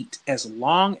heat, as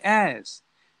long as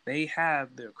they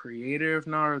have the creator of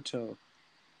Naruto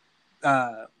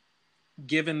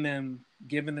giving them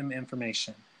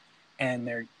information, and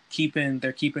they're keeping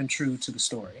true to the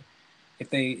story. If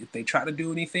they try to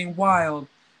do anything wild,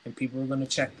 and people are going to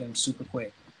check them super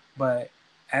quick. But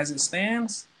as it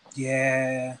stands,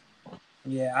 yeah,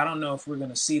 I don't know if we're going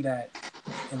to see that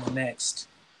in the next.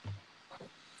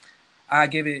 I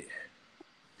give it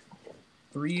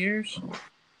 3 years.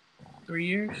 3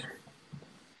 years?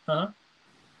 Huh?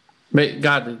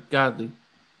 Godly.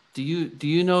 Do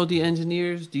you know the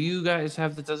engineers? Do you guys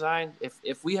have the design?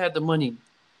 If we had the money,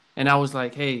 and I was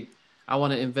like, hey, I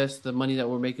want to invest the money that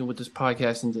we're making with this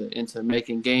podcast into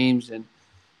making games and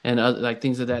other, like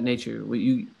things of that nature,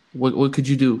 what could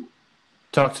you do?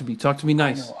 Talk to me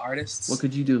nice. I know artists. What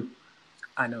could you do?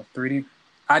 I know 3D.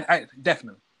 I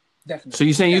definitely. So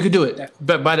you're saying you could do it, definitely.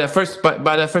 But by that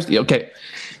first, okay.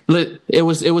 It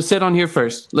was said on here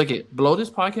first. Look it, blow this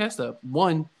podcast up.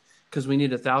 One, because we need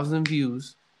 1,000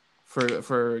 views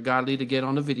for Godly to get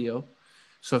on the video.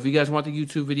 So if you guys want the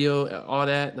YouTube video, all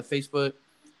that, the Facebook,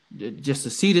 just to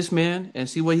see this man and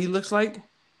see what he looks like,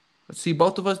 see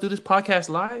both of us do this podcast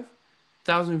live,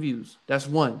 1,000 views. That's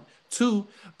one. Two,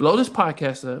 blow this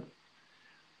podcast up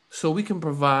so we can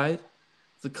provide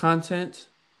the content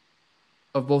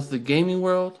of both the gaming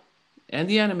world and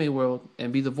the anime world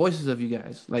and be the voices of you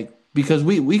guys. Like, because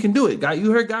we can do it. God,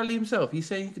 you heard Godly himself. He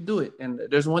said he could do it. And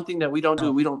there's one thing that we don't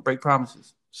do. We don't break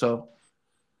promises. So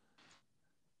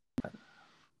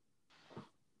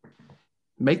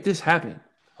make this happen.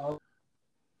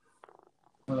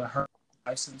 With a her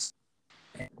license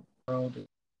and world,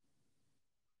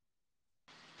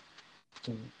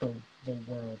 the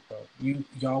world, bro.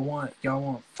 Y'all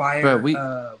want fire,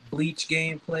 bro, Bleach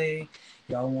gameplay.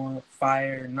 Y'all want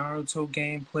fire Naruto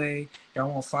gameplay.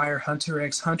 Y'all want fire Hunter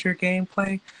x Hunter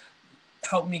gameplay.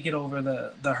 Help me get over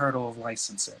the hurdle of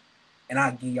licensing, and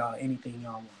I'll give y'all anything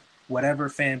y'all want. Whatever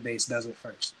fan base does it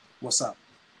first. What's up?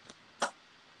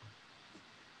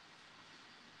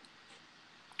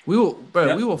 We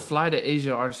will fly to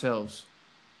Asia ourselves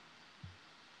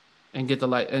and get the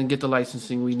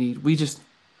licensing we need. We just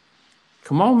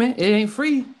come on, man. It ain't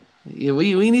free. Yeah,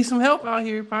 we need some help out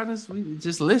here, partners. We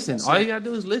just listen. All you gotta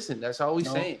do is listen. That's all we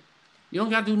saying. You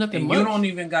don't gotta do nothing much. You don't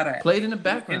even gotta play it in the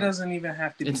background. It doesn't even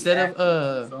have to be instead active,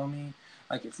 of you feel me?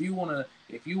 Like if you wanna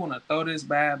throw this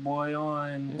bad boy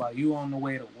on while you on the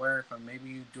way to work, or maybe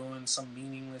you doing some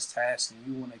meaningless task and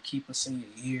you wanna keep us in your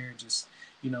ear, just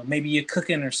maybe you're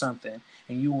cooking or something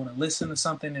and you wanna listen to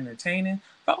something entertaining,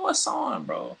 throw us on,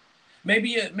 bro. Maybe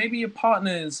your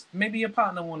partner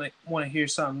wanna hear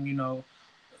something,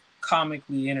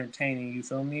 comically entertaining, you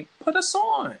feel me? Put us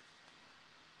on.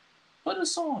 You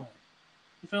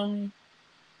feel me?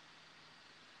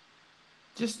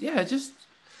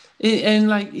 And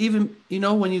like, even,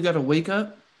 when you got to wake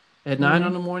up at 9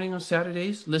 in the morning on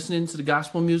Saturdays, listening to the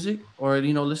gospel music, or,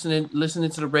 listening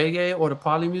to the reggae or the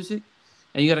poly music,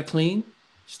 and you got to clean,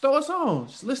 just throw us on.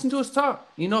 Just listen to us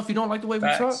talk. If you don't like the way we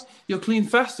talk, you'll clean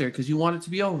faster because you want it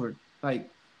to be over. Like,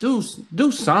 do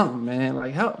something, man.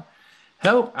 Like, help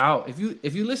out. If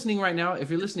you're listening right now, if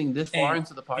you're listening this far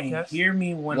into the podcast, hear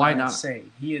me when why I not? Say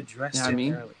he addressed it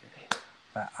earlier.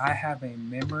 But I have a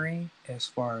memory as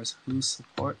far as who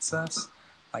supports us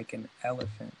like an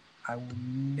elephant. I will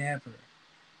never,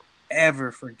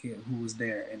 ever forget who was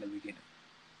there in the beginning.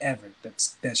 Ever.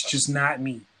 That's just not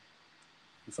me.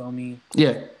 You feel me?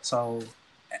 Yeah. So,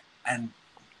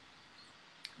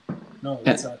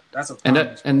 that's a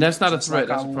promise. And that's not a threat.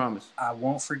 That's a promise. I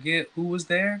won't forget who was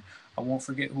there. I won't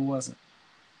forget who wasn't.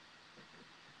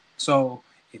 So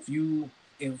if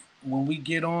when we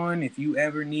get on, if you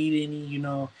ever need any,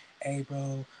 hey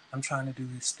bro, I'm trying to do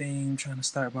this thing, I'm trying to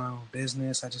start my own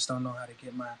business. I just don't know how to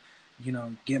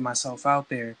get myself out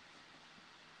there.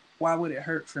 Why would it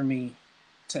hurt for me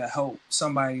to help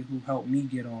somebody who helped me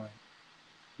get on?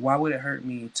 Why would it hurt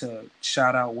me to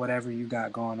shout out whatever you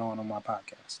got going on my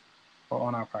podcast or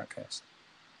on our podcast?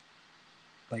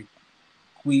 Like,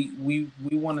 we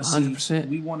want to see, 100%.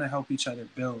 we want to help each other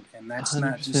build, and that's 100%.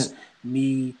 Not just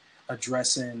me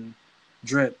addressing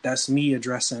Drip. That's me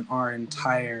addressing our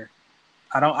entire.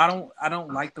 I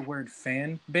don't like the word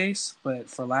fan base, but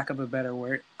for lack of a better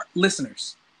word,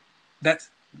 listeners. That's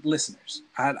listeners.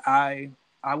 I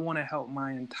want to help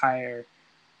my entire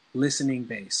listening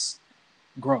base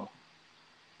grow.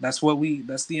 That's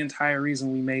the entire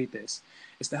reason we made this.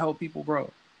 It's to help people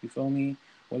grow. You feel me?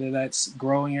 Whether that's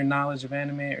growing your knowledge of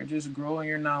anime or just growing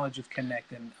your knowledge of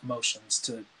connecting emotions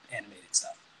to animated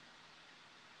stuff.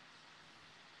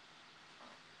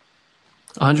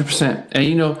 100%.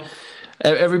 And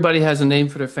everybody has a name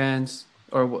for their fans,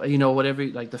 or whatever,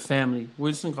 like the family.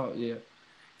 We're just gonna call it,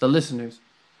 the listeners.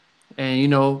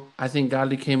 And I think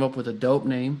Godly came up with a dope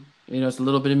name. It's a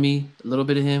little bit of me, a little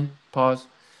bit of him. Pause.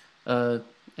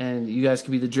 And you guys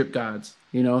can be the Drip Gods,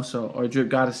 or Drip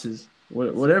Goddesses,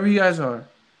 whatever you guys are.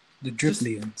 The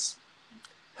Driplians.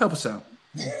 Help us out.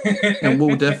 And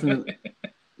we'll definitely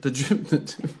the Drip.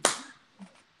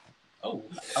 Oh,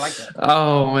 I like that.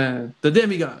 Oh man, the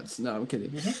demigods. No, I'm kidding.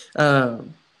 Mm-hmm.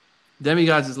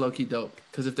 Demigods is low key dope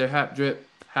because if they're half Drip,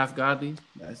 half godly,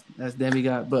 that's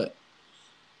demigod. But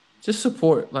just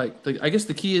support. Like, I guess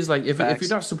the key is, like, if you're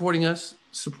not supporting us,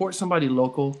 support somebody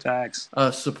local. Facts.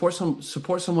 Support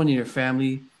someone in your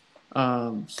family.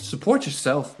 Support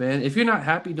yourself, man. If you're not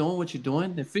happy doing what you're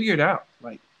doing, then figure it out.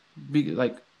 Like,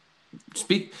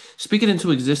 speak it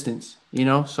into existence.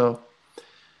 So.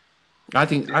 I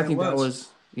think that was,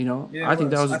 you know, I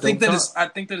think that was a dope talk. I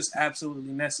think that it's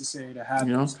absolutely necessary to have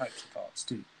those types of talks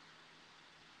too,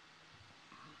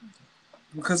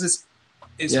 because it's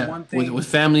one thing with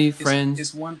family, friends.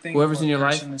 It's one thing. Whoever's in your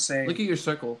life. To say, look at your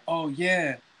circle. Oh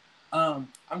yeah, I'm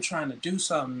trying to do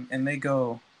something, and they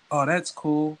go, "Oh, that's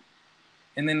cool,"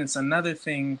 and then it's another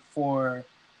thing for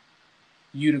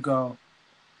you to go,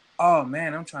 "Oh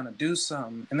man, I'm trying to do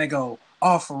something," and they go,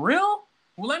 "Oh, for real?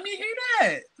 Well, let me hear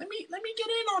that. Let me get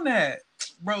in on that,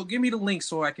 bro. Give me the link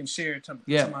so I can share it to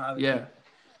my other people."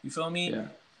 You feel me? Yeah.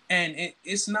 And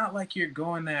it's not like you're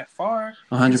going that far.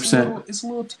 100%. It's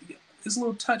a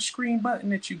little touch screen button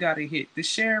that you got to hit. The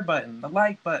share button, the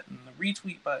like button, the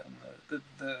retweet button,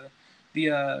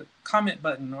 the comment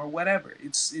button, or whatever.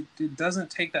 It doesn't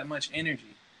take that much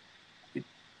energy.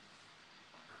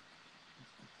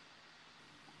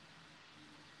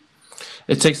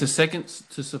 It takes a second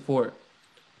to support.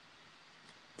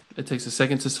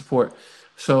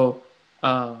 So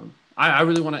I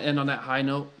really want to end on that high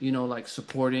note, you know, like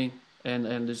supporting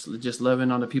and just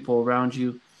loving on the people around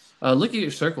you. Look at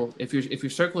your circle. If your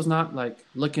circle is not like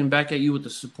looking back at you with the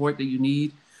support that you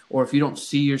need, or if you don't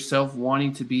see yourself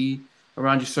wanting to be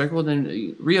around your circle,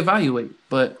 then reevaluate.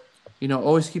 But, you know,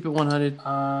 always keep it 100.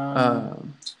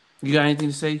 You got anything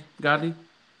to say, Godly?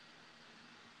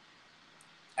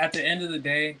 At the end of the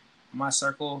day, my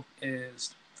circle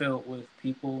is filled with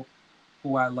people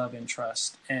who I love and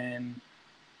trust. And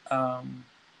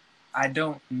I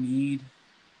don't need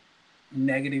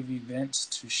negative events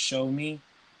to show me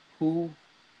who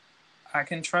I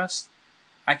can trust.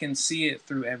 I can see it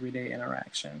through everyday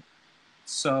interaction.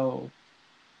 So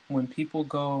when people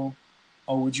go,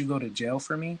 "Oh, would you go to jail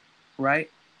for me?" Right?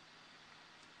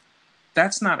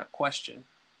 That's not a question.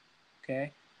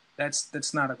 Okay?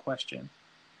 That's not a question.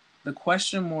 The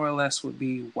question more or less would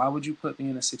be, why would you put me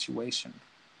in a situation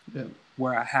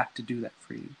where I have to do that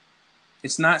for you?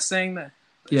 It's not saying that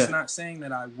it's not saying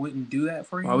that I wouldn't do that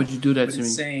for you. Why would you do that to me?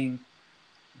 It's saying,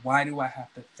 why do I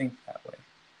have to think that way?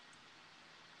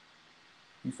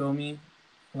 You feel me?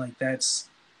 Like that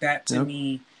to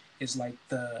me is like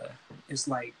the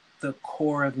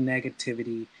core of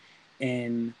negativity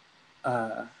in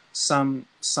some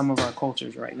of our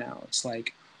cultures right now. It's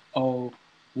like, "Oh,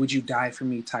 would you die for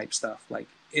me?" type stuff. Like,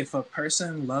 if a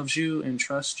person loves you and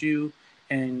trusts you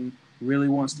and really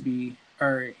wants to be,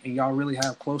 and y'all really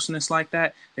have closeness like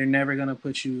that, they're never going to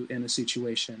put you in a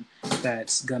situation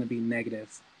that's going to be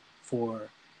negative for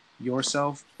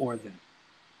yourself or them.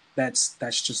 That's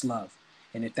just love.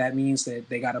 And if that means that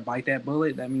they got to bite that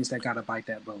bullet, that means they got to bite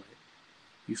that bullet.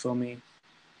 You feel me?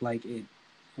 Like 100%.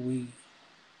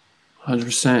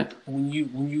 When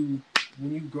you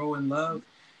grow in love,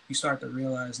 you start to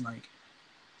realize like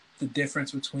the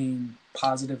difference between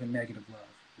positive and negative love.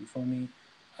 You feel me?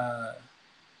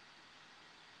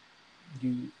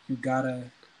 You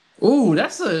gotta. Ooh,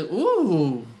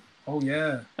 Oh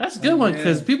yeah, that's a good one,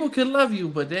 because people can love you,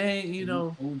 but they ain't, you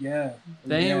know.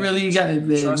 They ain't really got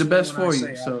the best for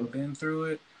you. So I've been through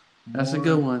it. That's a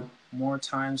good one. More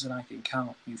times than I can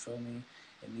count. You feel me?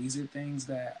 And these are things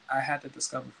that I had to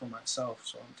discover for myself.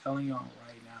 So I'm telling y'all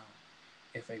right now,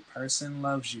 if a person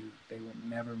loves you, they will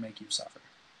never make you suffer.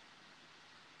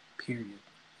 Period.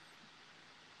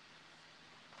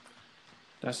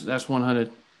 That's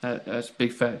 100. That's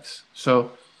big facts.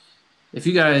 So if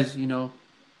you guys, you know,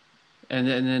 and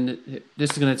then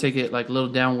this is gonna take it like a little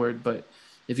downward, but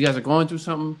if you guys are going through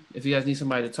something, if you guys need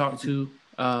somebody to talk to,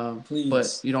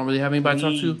 but you don't really have anybody to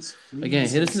talk to, again,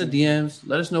 hit us in the DMs.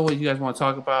 Let us know what you guys want to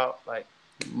talk about. Like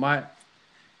my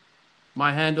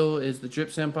handle is the Drip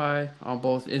Senpai on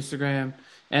both Instagram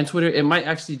and Twitter. It might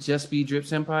actually just be Drip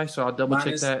Senpai, so I'll double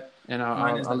check that, and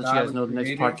I'll let you guys know the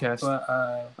next podcast. But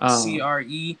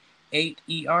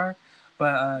CRE8ER.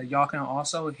 But y'all can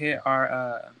also hit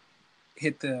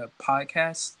the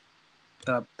podcast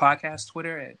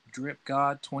Twitter at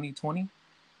DripGod2020.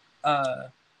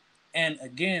 And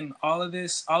again, all of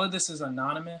this is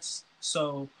anonymous,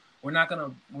 so we're not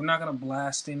gonna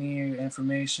blast any of your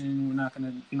information. We're not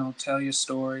gonna tell your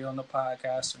story on the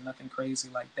podcast or nothing crazy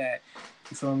like that.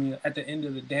 You feel me? At the end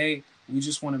of the day, we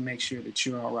just want to make sure that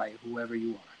you're all right, whoever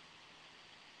you are.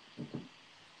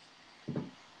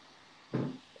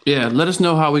 Yeah, let us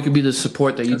know how we could be the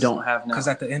support that you don't have now. Because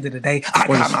at the end of the day,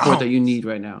 or the support that you need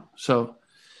right now. So,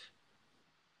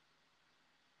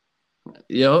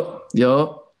 yup.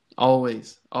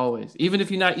 Always. Even if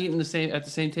you're not eating at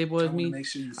the same table as me,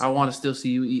 I want to still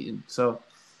see you eating. So,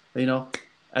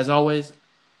 as always.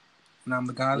 And I'm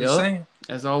the Godly Saying.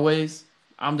 As always,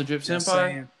 I'm the Drip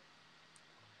Senpai.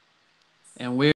 And we're